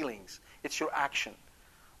 It's not feelings. It's your action.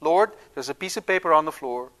 Lord, there's a piece of paper on the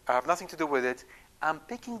floor. I have nothing to do with it. I'm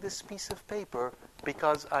picking this piece of paper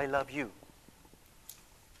because I love you.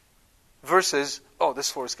 Versus, oh, this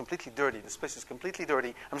floor is completely dirty. This place is completely dirty.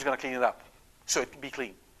 I'm just going to clean it up so it can be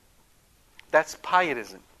clean. That's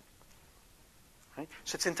pietism. Right?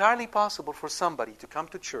 So it's entirely possible for somebody to come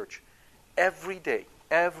to church every day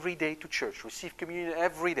to church, receive communion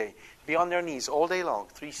every day, be on their knees all day long,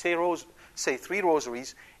 say 3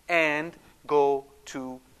 rosaries, and go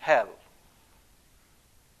to hell.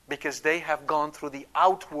 Because they have gone through the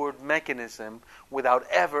outward mechanism without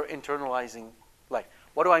ever internalizing life.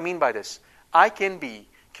 What do I mean by this? I can be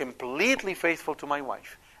completely faithful to my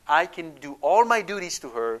wife. I can do all my duties to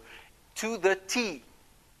her to the T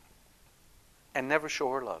and never show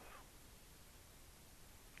her love.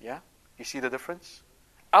 Yeah? You see the difference?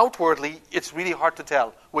 Outwardly, it's really hard to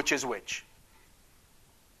tell which is which.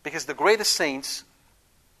 Because the greatest saints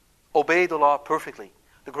obey the law perfectly.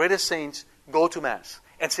 The greatest saints go to Mass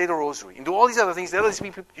and say the Rosary and do all these other things. The other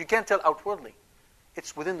people, you can't tell outwardly.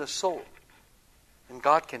 It's within the soul. And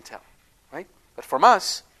God can tell. Right? But from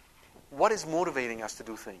us, what is motivating us to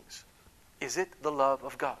do things? Is it the love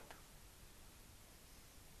of God?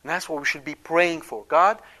 And that's what we should be praying for.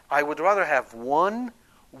 God, I would rather have one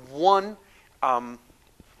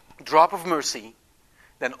drop of mercy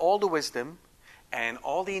than all the wisdom and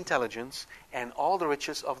all the intelligence and all the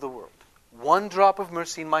riches of the world. One drop of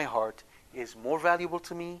mercy in my heart is more valuable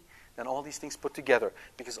to me than all these things put together.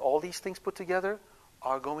 Because all these things put together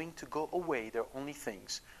are going to go away. They're only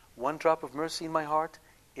things. One drop of mercy in my heart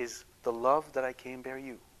is the love that I can bear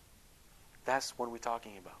you. That's what we're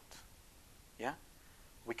talking about. Yeah?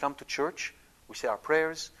 We come to church, we say our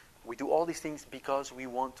prayers, we do all these things because we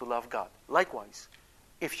want to love God. Likewise,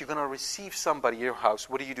 if you're going to receive somebody in your house,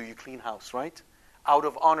 what do? You clean house, right? Out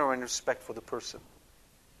of honor and respect for the person.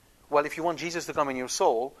 Well, if you want Jesus to come in your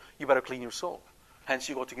soul, you better clean your soul. Hence,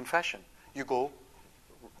 you go to confession. You go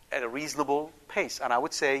at a reasonable pace. And I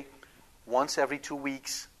would say once every 2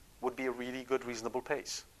 weeks would be a really good, reasonable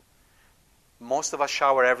pace. Most of us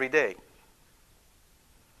shower every day.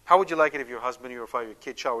 How would you like it if your husband or your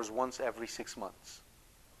kid showers once every 6 months?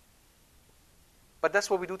 But that's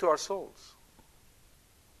what we do to our souls.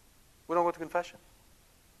 We don't go to confession.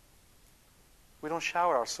 We don't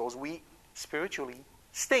shower our souls. We spiritually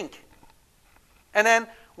stink. And then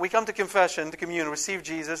we come to confession, to communion, receive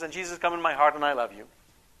Jesus, and Jesus, come in my heart and I love you.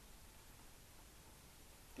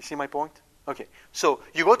 You see my point? Okay. So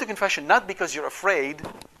you go to confession not because you're afraid,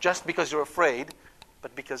 just because you're afraid,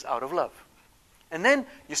 but because out of love. And then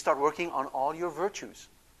you start working on all your virtues.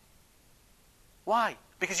 Why?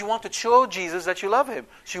 Because you want to show Jesus that you love Him.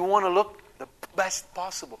 So you want to look the best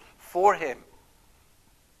possible for Him.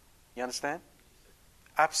 You understand?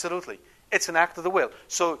 Absolutely. It's an act of the will.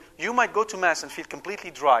 So you might go to Mass and feel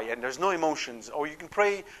completely dry and there's no emotions, or you can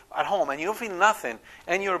pray at home and you don't feel nothing,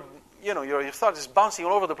 and your thoughts is bouncing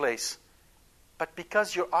all over the place. But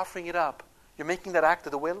because you're offering it up, you're making that act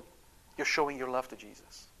of the will, you're showing your love to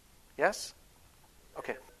Jesus. Yes?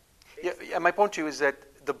 Okay. Yeah, my point to you is that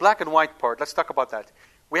the black and white part, let's talk about that.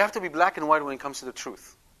 We have to be black and white when it comes to the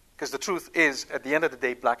truth. Because the truth is, at the end of the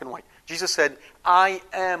day, black and white. Jesus said, I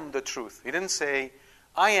am the truth. He didn't say,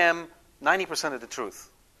 I am 90% of the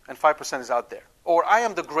truth, and 5% is out there. Or I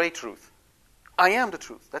am the great truth. I am the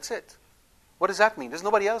truth. That's it. What does that mean? There's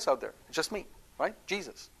nobody else out there. It's just me. Right?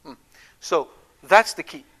 Jesus. So, that's the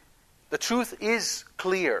key. The truth is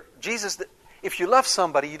clear. Jesus, if you love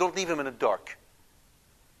somebody, you don't leave him in the dark.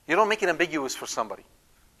 You don't make it ambiguous for somebody.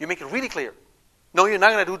 You make it really clear. No, you're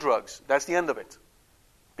not going to do drugs. That's the end of it.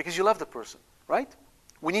 Because you love the person. Right?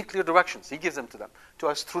 We need clear directions. He gives them to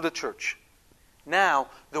us through the church. Now,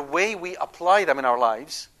 the way we apply them in our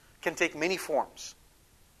lives can take many forms.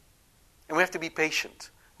 And we have to be patient.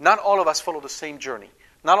 Not all of us follow the same journey.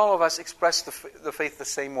 Not all of us express the faith the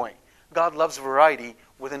same way. God loves variety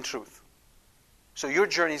within truth. So your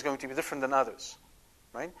journey is going to be different than others.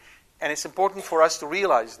 Right? And it's important for us to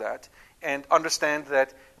realize that and understand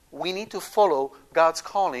that we need to follow God's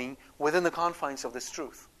calling within the confines of this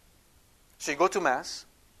truth. So you go to Mass,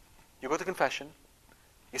 you go to confession,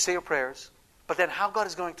 you say your prayers, but then how God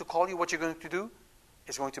is going to call you, what you're going to do,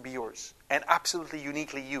 is going to be yours. And absolutely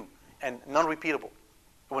uniquely you. And non-repeatable.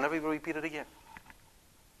 It will never be repeated again.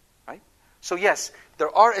 Right? So yes,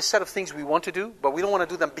 there are a set of things we want to do, but we don't want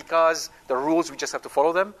to do them because they're rules, we just have to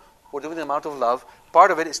follow them. We're doing them out of love.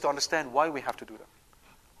 Part of it is to understand why we have to do them.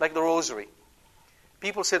 Like the rosary.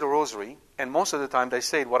 People say the rosary, and most of the time they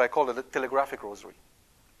say what I call the telegraphic rosary.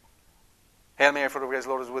 Hail Mary, full of grace,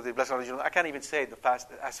 Lord is with thee, blessed are you. I can't even say it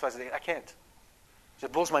as fast as I can't.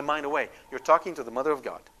 It blows my mind away. You're talking to the Mother of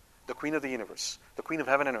God, the Queen of the universe, the Queen of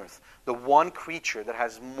heaven and earth, the one creature that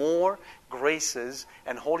has more graces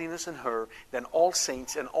and holiness in her than all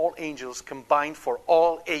saints and all angels combined for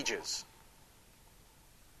all ages.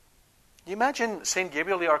 You imagine Saint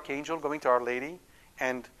Gabriel the Archangel going to Our Lady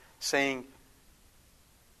and saying,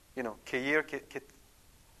 Keir Ketek,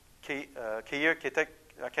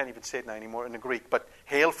 I can't even say it now anymore in the Greek, but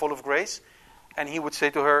hail full of grace. And he would say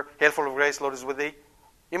to her, hail full of grace, Lord is with thee.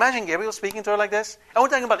 Imagine Gabriel speaking to her like this. And we're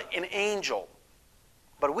talking about an angel.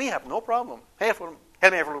 But we have no problem. Hail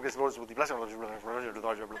Mary, full of grace, Lord is with thee. Blessed are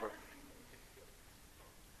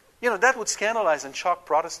you. That would scandalize and shock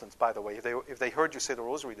Protestants, by the way, if they heard you say the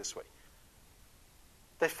rosary this way.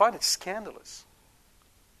 They find it scandalous.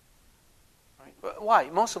 Right? Why?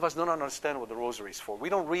 Most of us don't understand what the rosary is for. We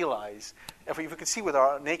don't realize, if we can see with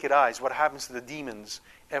our naked eyes, what happens to the demons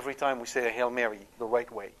every time we say a Hail Mary the right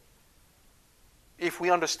way. If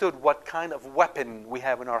we understood what kind of weapon we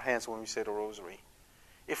have in our hands when we say the rosary.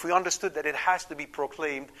 If we understood that it has to be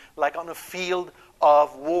proclaimed like on a field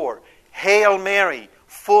of war. Hail Mary,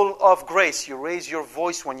 full of grace. You raise your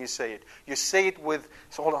voice when you say it. You say it with,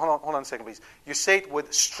 so hold on a second, please. You say it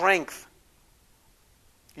with strength.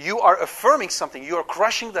 You are affirming something. You are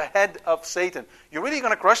crushing the head of Satan. You're really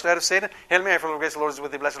going to crush the head of Satan? Hail Mary, full of grace, the Lord is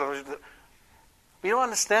with thee, blessed are you. We don't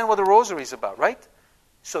understand what the rosary is about, right?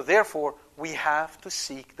 So therefore, we have to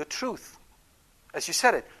seek the truth. As you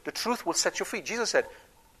said it, the truth will set you free. Jesus said,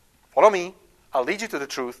 follow me, I'll lead you to the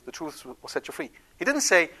truth will set you free. He didn't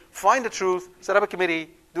say, find the truth, set up a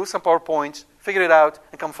committee, do some PowerPoints, figure it out,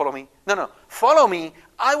 and come follow me. No. Follow me,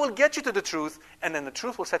 I will get you to the truth, and then the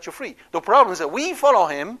truth will set you free. The problem is that we follow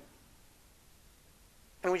him,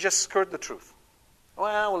 and we just skirt the truth.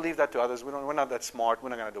 Well, we'll leave that to others. We're not that smart. We're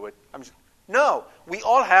not going to do it. No, we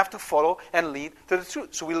all have to follow and lead to the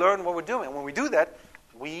truth. So we learn what we're doing. When we do that,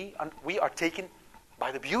 we are taken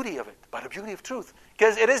By the beauty of it, by the beauty of truth.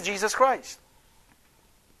 Because it is Jesus Christ.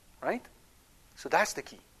 Right? So that's the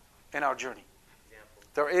key in our journey.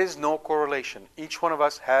 There is no correlation. Each one of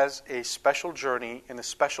us has a special journey and a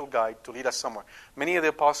special guide to lead us somewhere. Many of the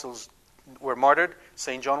apostles were martyred.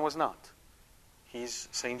 St. John was not. He's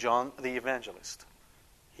St. John the evangelist.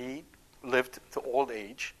 He lived to old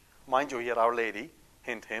age. Mind you, he had Our Lady,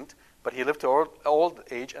 hint, hint, but he lived to old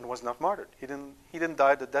age and was not martyred. He didn't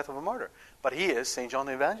die the death of a martyr. But he is St. John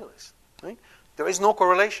the evangelist. Right? There is no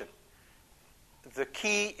correlation. The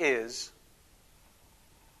key is,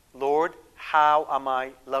 Lord, how am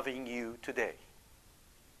I loving you today?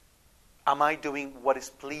 Am I doing what is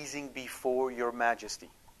pleasing before your majesty?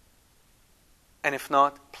 And if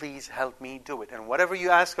not, please help me do it. And whatever you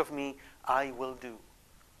ask of me, I will do.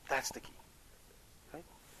 That's the key. Right?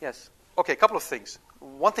 Yes. Okay, a couple of things.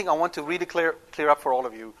 One thing I want to really clear up for all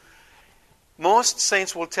of you. Most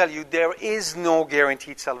saints will tell you there is no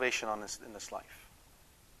guaranteed salvation in this life.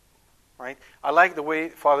 Right? I like the way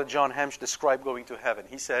Father John Hemsch described going to heaven.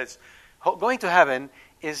 He says, going to heaven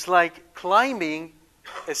is like climbing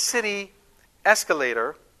a city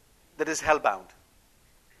escalator that is hellbound.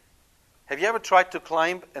 Have you ever tried to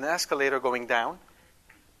climb an escalator going down?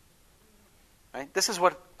 Right? This is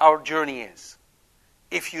what our journey is.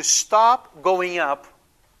 If you stop going up,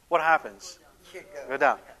 what happens? Go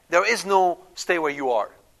down. There is no stay where you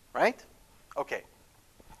are. Right? Okay.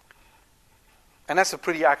 And that's a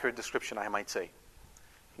pretty accurate description, I might say.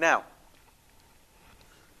 Now,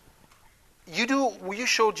 you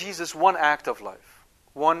show Jesus one act of love,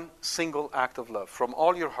 one single act of love from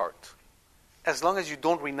all your heart, as long as you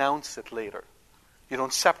don't renounce it later. You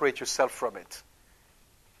don't separate yourself from it.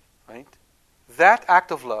 Right? That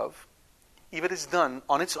act of love, if it is done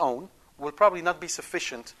on its own, will probably not be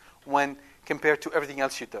sufficient when compared to everything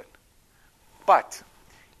else you've done. But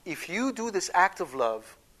if you do this act of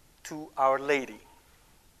love to Our Lady,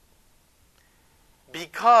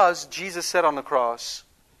 because Jesus said on the cross,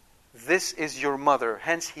 this is your mother.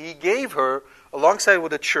 Hence, he gave her, alongside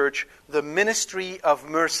with the church, the ministry of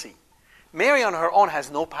mercy. Mary on her own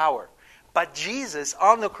has no power. But Jesus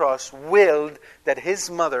on the cross willed that his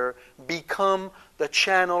mother become the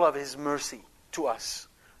channel of his mercy to us.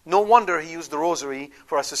 No wonder he used the rosary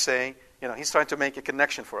for us to say, he's trying to make a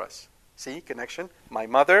connection for us. See, connection. My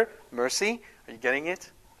mother, mercy. Are you getting it?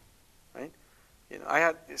 Right?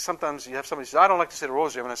 Sometimes you have somebody say, I don't like to say the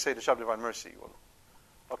rosary, I'm going to say the Chaplet of Divine Mercy. Well,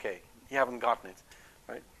 okay, you haven't gotten it,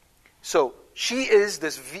 right? So she is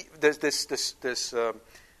this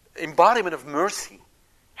embodiment of mercy.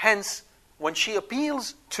 Hence, when she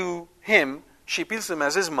appeals to him, she appeals to him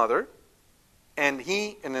as his mother, and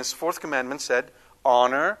he, in his fourth commandment, said,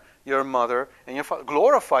 honor your mother and your father,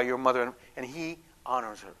 glorify your mother, and he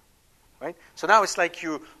honors her. Right? So now it's like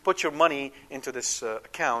you put your money into this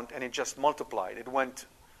account and it just multiplied. It went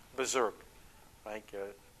berserk. Like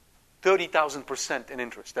 30,000% in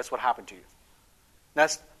interest. That's what happened to you.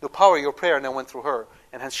 That's the power of your prayer now went through her,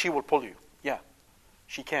 and hence she will pull you. Yeah,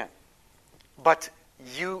 she can. But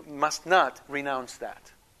you must not renounce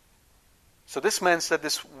that. So this man said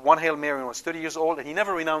this one Hail Mary when he was 30 years old, and he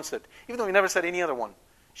never renounced it. Even though he never said any other one,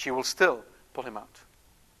 she will still pull him out.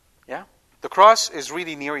 Yeah? The cross is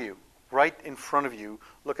really near you. Right in front of you,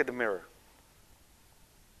 look at the mirror.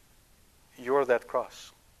 You're that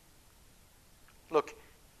cross. Look,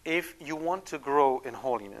 if you want to grow in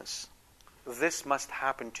holiness, this must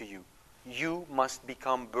happen to you. You must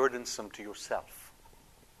become burdensome to yourself.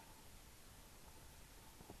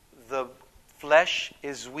 The flesh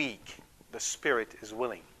is weak, the spirit is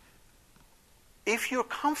willing. If you're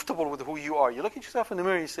comfortable with who you are, you look at yourself in the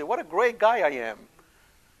mirror and you say, what a great guy I am.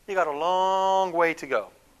 You got a long way to go.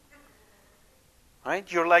 Right?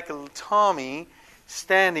 You're like a little Tommy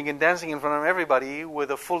standing and dancing in front of everybody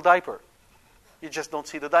with a full diaper. You just don't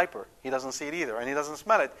see the diaper. He doesn't see it either, and he doesn't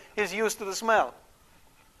smell it. He's used to the smell.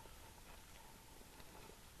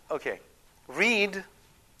 Okay. Read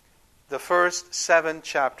the first 7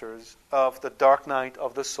 chapters of The Dark Night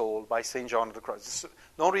of the Soul by St. John of the Cross.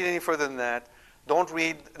 Don't read any further than that. Don't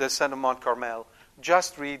read the Descent of Mount Carmel.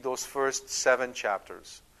 Just read those first 7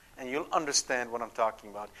 chapters. And you'll understand what I'm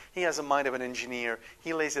talking about. He has a mind of an engineer.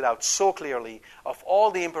 He lays it out so clearly of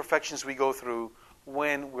all the imperfections we go through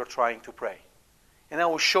when we're trying to pray. And I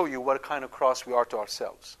will show you what kind of cross we are to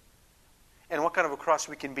ourselves. And what kind of a cross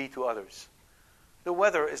we can be to others. The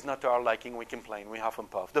weather is not to our liking. We complain. We huff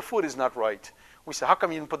and puff. The food is not right. We say, how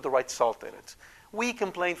come you didn't put the right salt in it? We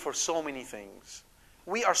complain for so many things.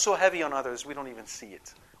 We are so heavy on others, we don't even see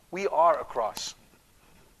it. We are a cross.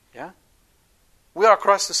 Yeah? We are a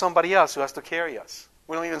cross to somebody else who has to carry us.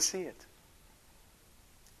 We don't even see it.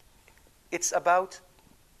 It's about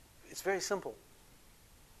It's very simple.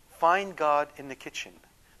 Find God in the kitchen.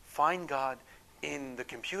 Find God in the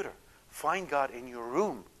computer. Find God in your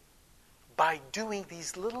room by doing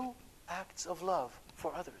these little acts of love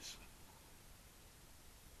for others.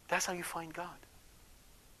 That's how you find God.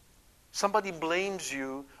 Somebody blames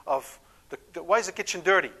you of, why is the kitchen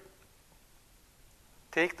dirty?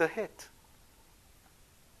 Take the hit.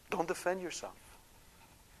 Don't defend yourself.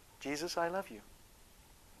 Jesus, I love you.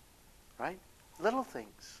 Right? Little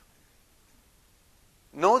things.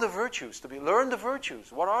 Know the virtues. Learn the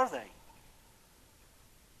virtues. What are they?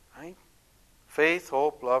 Right? Faith,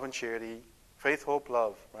 hope, love, and charity. Faith, hope,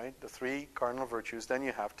 love. Right? The 3 cardinal virtues. Then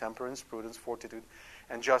you have temperance, prudence, fortitude,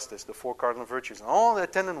 and justice. The 4 cardinal virtues. And all the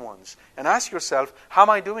attendant ones. And ask yourself, how am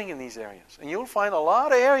I doing in these areas? And you'll find a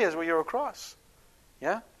lot of areas where you're across.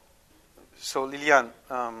 Yeah? So, Lilian,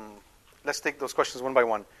 let's take those questions one by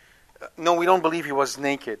one. No, we don't believe he was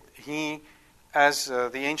naked. He, as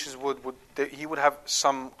the ancients he would have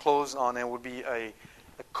some clothes on, and it would be a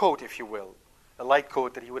coat, if you will, a light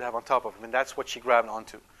coat that he would have on top of him, and that's what she grabbed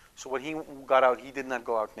onto. So when he got out, he did not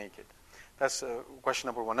go out naked. That's question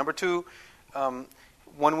number 1. Number 2,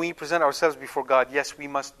 when we present ourselves before God, yes, we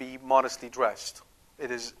must be modestly dressed. It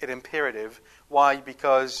is an imperative. Why?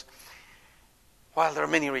 Because, well, there are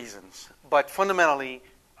many reasons, but fundamentally,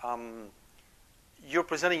 you're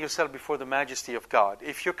presenting yourself before the majesty of God.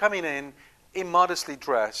 If you're coming in immodestly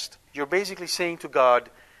dressed, you're basically saying to God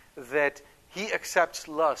that He accepts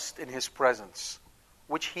lust in His presence,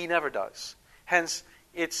 which He never does. Hence,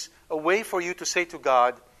 it's a way for you to say to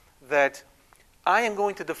God that I am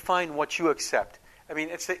going to define what you accept. I mean,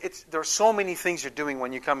 there are so many things you're doing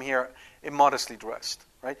when you come here immodestly dressed,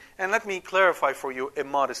 right? And let me clarify for you,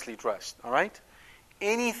 immodestly dressed, all right?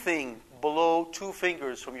 Anything below 2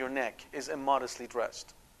 fingers from your neck is immodestly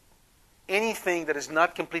dressed. Anything that is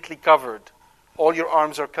not completely covered, all your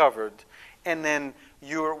arms are covered, and then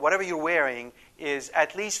whatever you're wearing is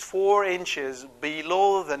at least 4 inches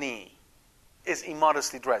below the knee, is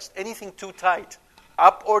immodestly dressed. Anything too tight,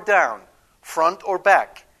 up or down, front or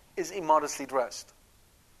back, is immodestly dressed.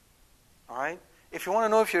 All right? If you want to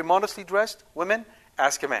know if you're immodestly dressed, women,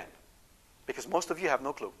 ask a man. Because most of you have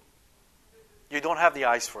no clue. You don't have the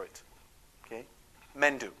eyes for it. Okay?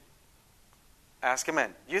 Men do. Ask a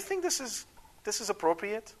man. Do you think this is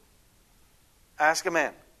appropriate? Ask a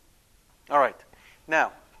man. All right.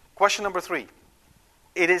 Now, question number 3.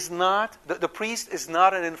 It is not, the priest is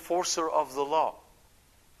not an enforcer of the law.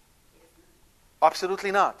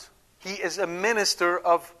 Absolutely not. He is a minister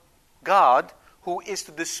of God who is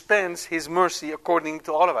to dispense His mercy according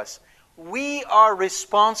to all of us. We are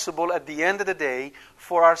responsible at the end of the day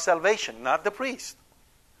for our salvation, not the priest.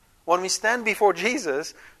 When we stand before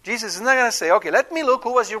Jesus, Jesus is not going to say, okay, let me look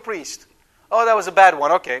who was your priest. Oh, that was a bad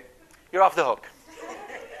one. Okay, you're off the hook.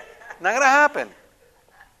 Not going to happen.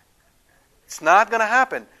 It's not going to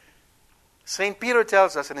happen. St. Peter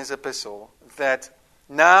tells us in his epistle that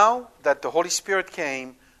now that the Holy Spirit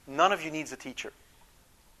came, none of you needs a teacher.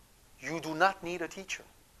 You do not need a teacher.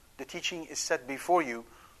 The teaching is set before you.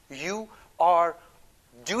 You are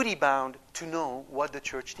duty-bound to know what the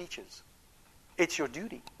church teaches. It's your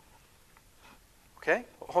duty. Okay?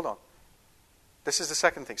 Hold on. This is the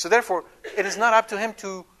second thing. So therefore, it is not up to him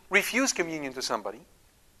to refuse communion to somebody.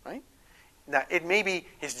 Right? Now, it may be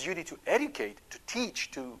his duty to educate, to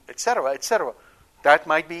teach, to etc., etc. That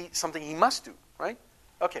might be something he must do. Right?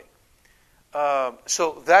 Okay.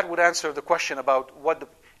 So that would answer the question about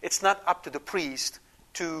it's not up to the priest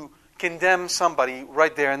to condemn somebody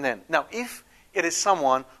right there and then. Now, if it is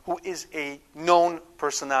someone who is a known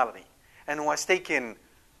personality and who has taken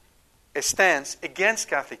a stance against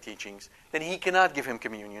Catholic teachings, then he cannot give him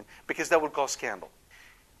communion because that would cause scandal.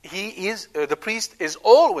 The priest has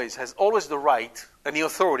always the right and the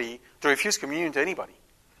authority to refuse communion to anybody,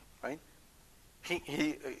 right?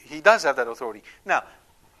 He does have that authority. Now,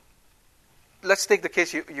 let's take the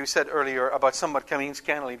case you said earlier about somebody coming in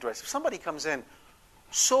scantily dressed. If somebody comes in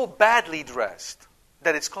so badly dressed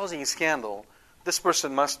that it's causing a scandal, this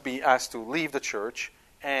person must be asked to leave the church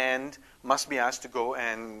and must be asked to go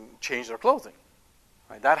and change their clothing.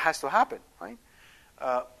 Right? That has to happen. Right?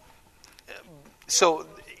 So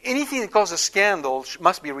anything that causes scandal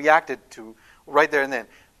must be reacted to right there and then.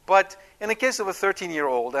 But in the case of a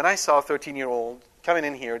 13-year-old, and I saw a 13-year-old coming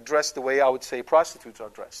in here dressed the way I would say prostitutes are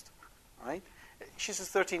dressed. Right? She's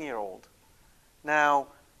a 13-year-old. Now,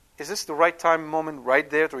 is this the right time moment right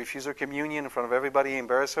there to refuse her communion in front of everybody and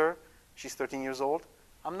embarrass her? She's 13 years old?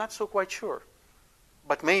 I'm not so quite sure.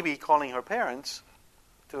 But maybe calling her parents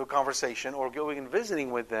to a conversation or going and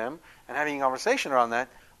visiting with them and having a conversation around that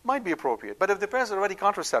might be appropriate. But if the parents are already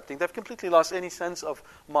contracepting, they've completely lost any sense of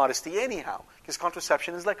modesty anyhow. Because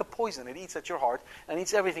contraception is like a poison. It eats at your heart and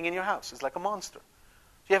eats everything in your house. It's like a monster.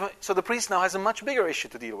 So the priest now has a much bigger issue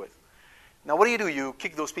to deal with. Now what do? You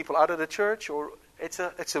kick those people out of the church? Or it's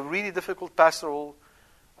a really difficult pastoral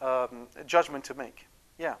judgment to make.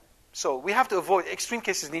 Yeah. So we have to avoid, extreme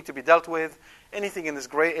cases need to be dealt with. Anything in this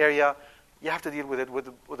gray area, you have to deal with it with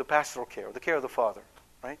the pastoral care, the care of the father.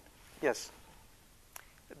 Right? Yes.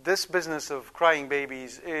 This business of crying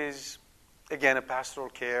babies is, again, a pastoral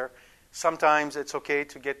care. Sometimes it's okay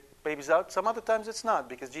to get babies out. Some other times it's not,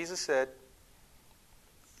 because Jesus said,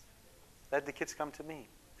 let the kids come to me.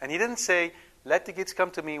 And he didn't say, let the kids come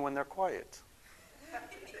to me when they're quiet.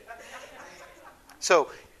 So,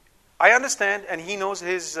 I understand, and he knows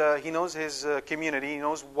his community. He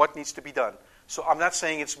knows what needs to be done. So I'm not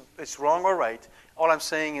saying it's wrong or right. All I'm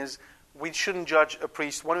saying is we shouldn't judge a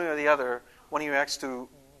priest one way or the other when he reacts to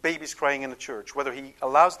babies crying in the church, whether he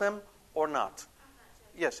allows them or not.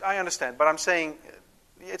 Yes, I understand, but I'm saying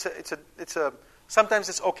sometimes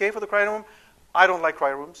it's okay for the cry room. I don't like cry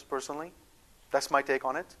rooms personally. That's my take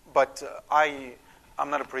on it. But I'm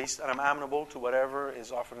not a priest, and I'm amenable to whatever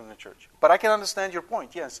is offered in the church. But I can understand your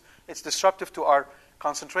point. Yes, it's disruptive to our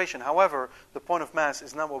concentration. However, the point of Mass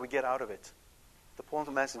is not what we get out of it. The point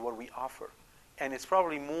of Mass is what we offer, and it's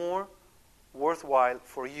probably more worthwhile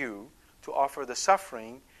for you to offer the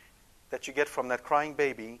suffering that you get from that crying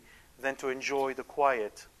baby than to enjoy the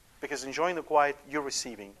quiet. Because enjoying the quiet, you're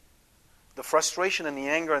receiving. The frustration and the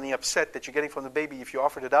anger and the upset that you're getting from the baby if you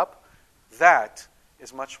offered it up, that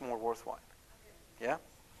is much more worthwhile. Yeah?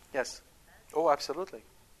 Yes? Oh, absolutely.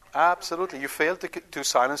 Absolutely. You failed to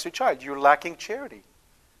silence your child. You're lacking charity.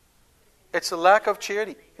 It's a lack of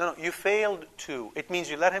charity. No, you failed to. It means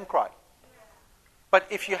you let him cry. But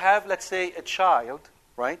if you have, let's say, a child,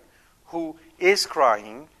 right, who is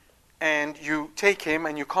crying, and you take him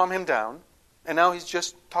and you calm him down, and now he's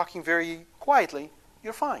just talking very quietly,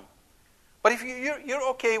 you're fine. But if you're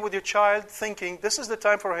okay with your child thinking this is the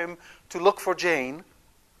time for him to look for Jane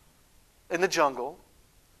in the jungle,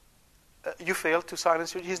 you failed to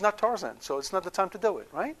silence him. He's not Tarzan, so it's not the time to do it,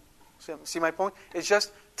 right? See my point? It's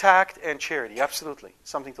just tact and charity, absolutely.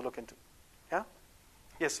 Something to look into. Yeah?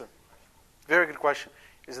 Yes, sir. Very good question.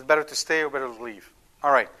 Is it better to stay or better to leave?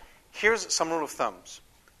 All right. Here's some rule of thumbs.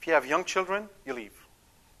 If you have young children, you leave.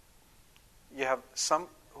 You have some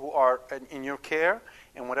who are in your care,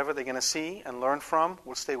 and whatever they're going to see and learn from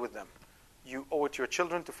will stay with them. You owe it to your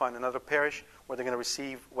children to find another parish where they're going to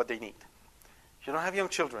receive what they need. If you don't have young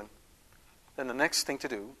children, then the next thing to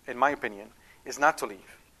do, in my opinion, is not to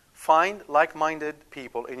leave. Find like-minded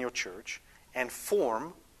people in your church and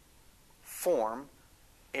form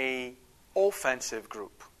a offensive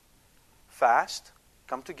group. Fast,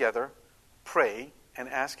 come together, pray, and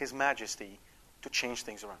ask His Majesty to change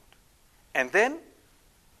things around. And then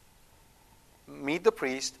meet the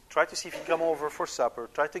priest, try to see if he can come over for supper,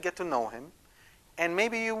 try to get to know him, and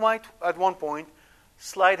maybe you might, at one point,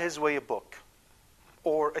 slide his way a book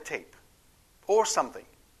or a tape or something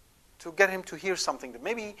to get him to hear something that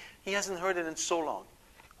maybe he hasn't heard it in so long.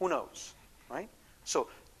 Who knows, right? So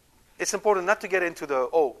it's important not to get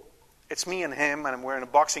into it's me and him, and I'm wearing a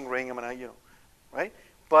boxing ring, I'm gonna, right?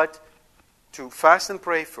 But to fast and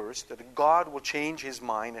pray first, that God will change his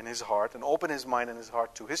mind and his heart and open his mind and his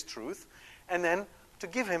heart to his truth, and then to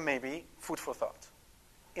give him maybe food for thought.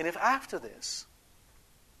 And if after this,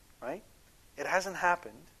 right, it hasn't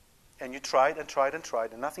happened, and you tried and tried and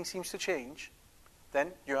tried, and nothing seems to change,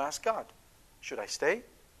 then you ask God, should I stay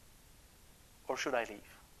or should I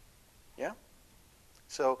leave? Yeah?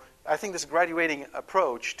 So I think this graduating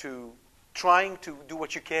approach to trying to do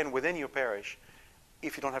what you can within your parish,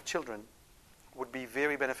 if you don't have children, would be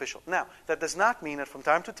very beneficial. Now, that does not mean that from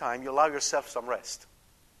time to time you allow yourself some rest.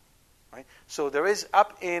 Right? So there is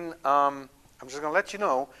up in, I'm just going to let you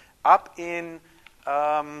know, up in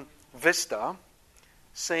Vista,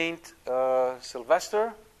 St.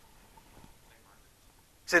 Sylvester,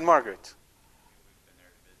 St. Margaret.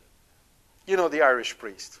 You know the Irish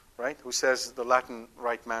priest, right? Who says the Latin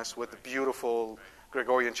Rite Mass with the beautiful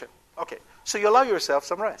Gregorian chant. Okay, so you allow yourself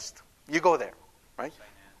some rest. You go there, right?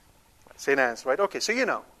 St. Anne's, right? Okay, so you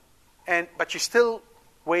know. But you still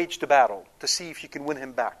wage the battle to see if you can win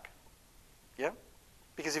him back. Yeah?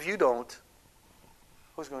 Because if you don't,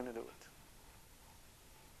 who's going to do it?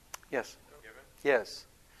 Yes. Yes.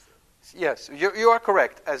 Yes, you are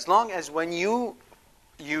correct. As long as when you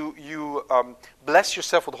bless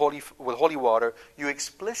yourself with holy water, you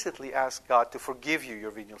explicitly ask God to forgive you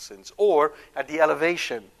your venial sins. Or at the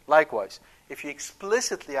elevation, likewise, if you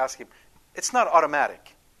explicitly ask Him, it's not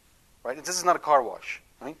automatic, right? This is not a car wash.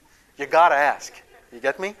 Right? You got to ask. You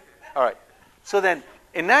get me? All right. So then,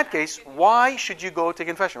 in that case, why should you go to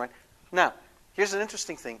confession, right? Now, here's an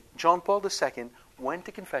interesting thing. John Paul II went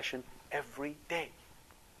to confession every day.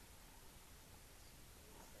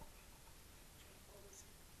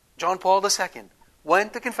 John Paul II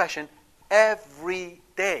went to confession every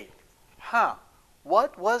day. Huh?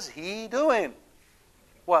 What was he doing?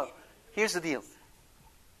 Well, here's the deal.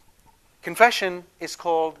 Confession is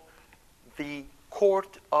called the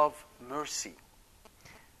court of mercy.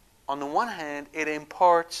 On the one hand, it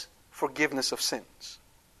imparts forgiveness of sins.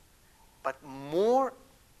 But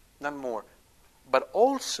but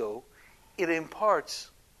also it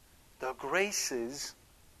imparts the graces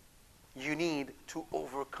you need to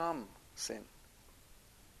overcome sin,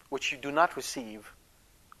 which you do not receive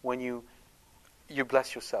when you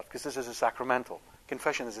bless yourself, because this is a sacramental.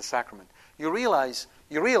 Confession is a sacrament. You realize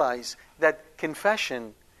that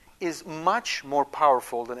confession is much more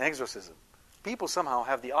powerful than exorcism. People somehow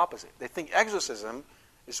have the opposite. They think exorcism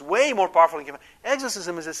is way more powerful than confession.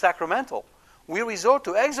 Exorcism is a sacramental. We resort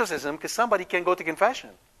to exorcism because somebody can't go to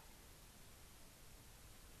confession.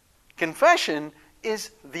 Confession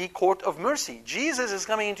is the court of mercy. Jesus is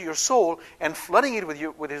coming into your soul and flooding it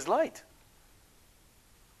with His light.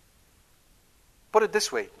 Put it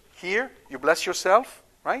this way. Here, you bless yourself,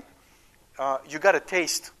 right? You got a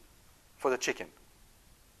taste for the chicken.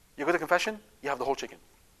 You go to confession, you have the whole chicken.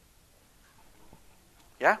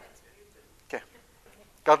 Yeah? Okay.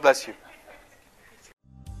 God bless you.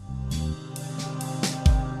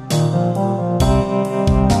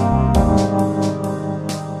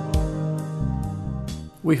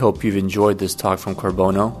 We hope you've enjoyed this talk from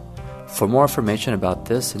Corbono. For more information about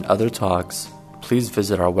this and other talks, please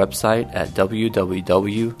visit our website at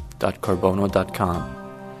www.corbono.com.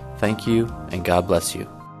 Thank you, and God bless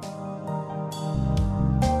you.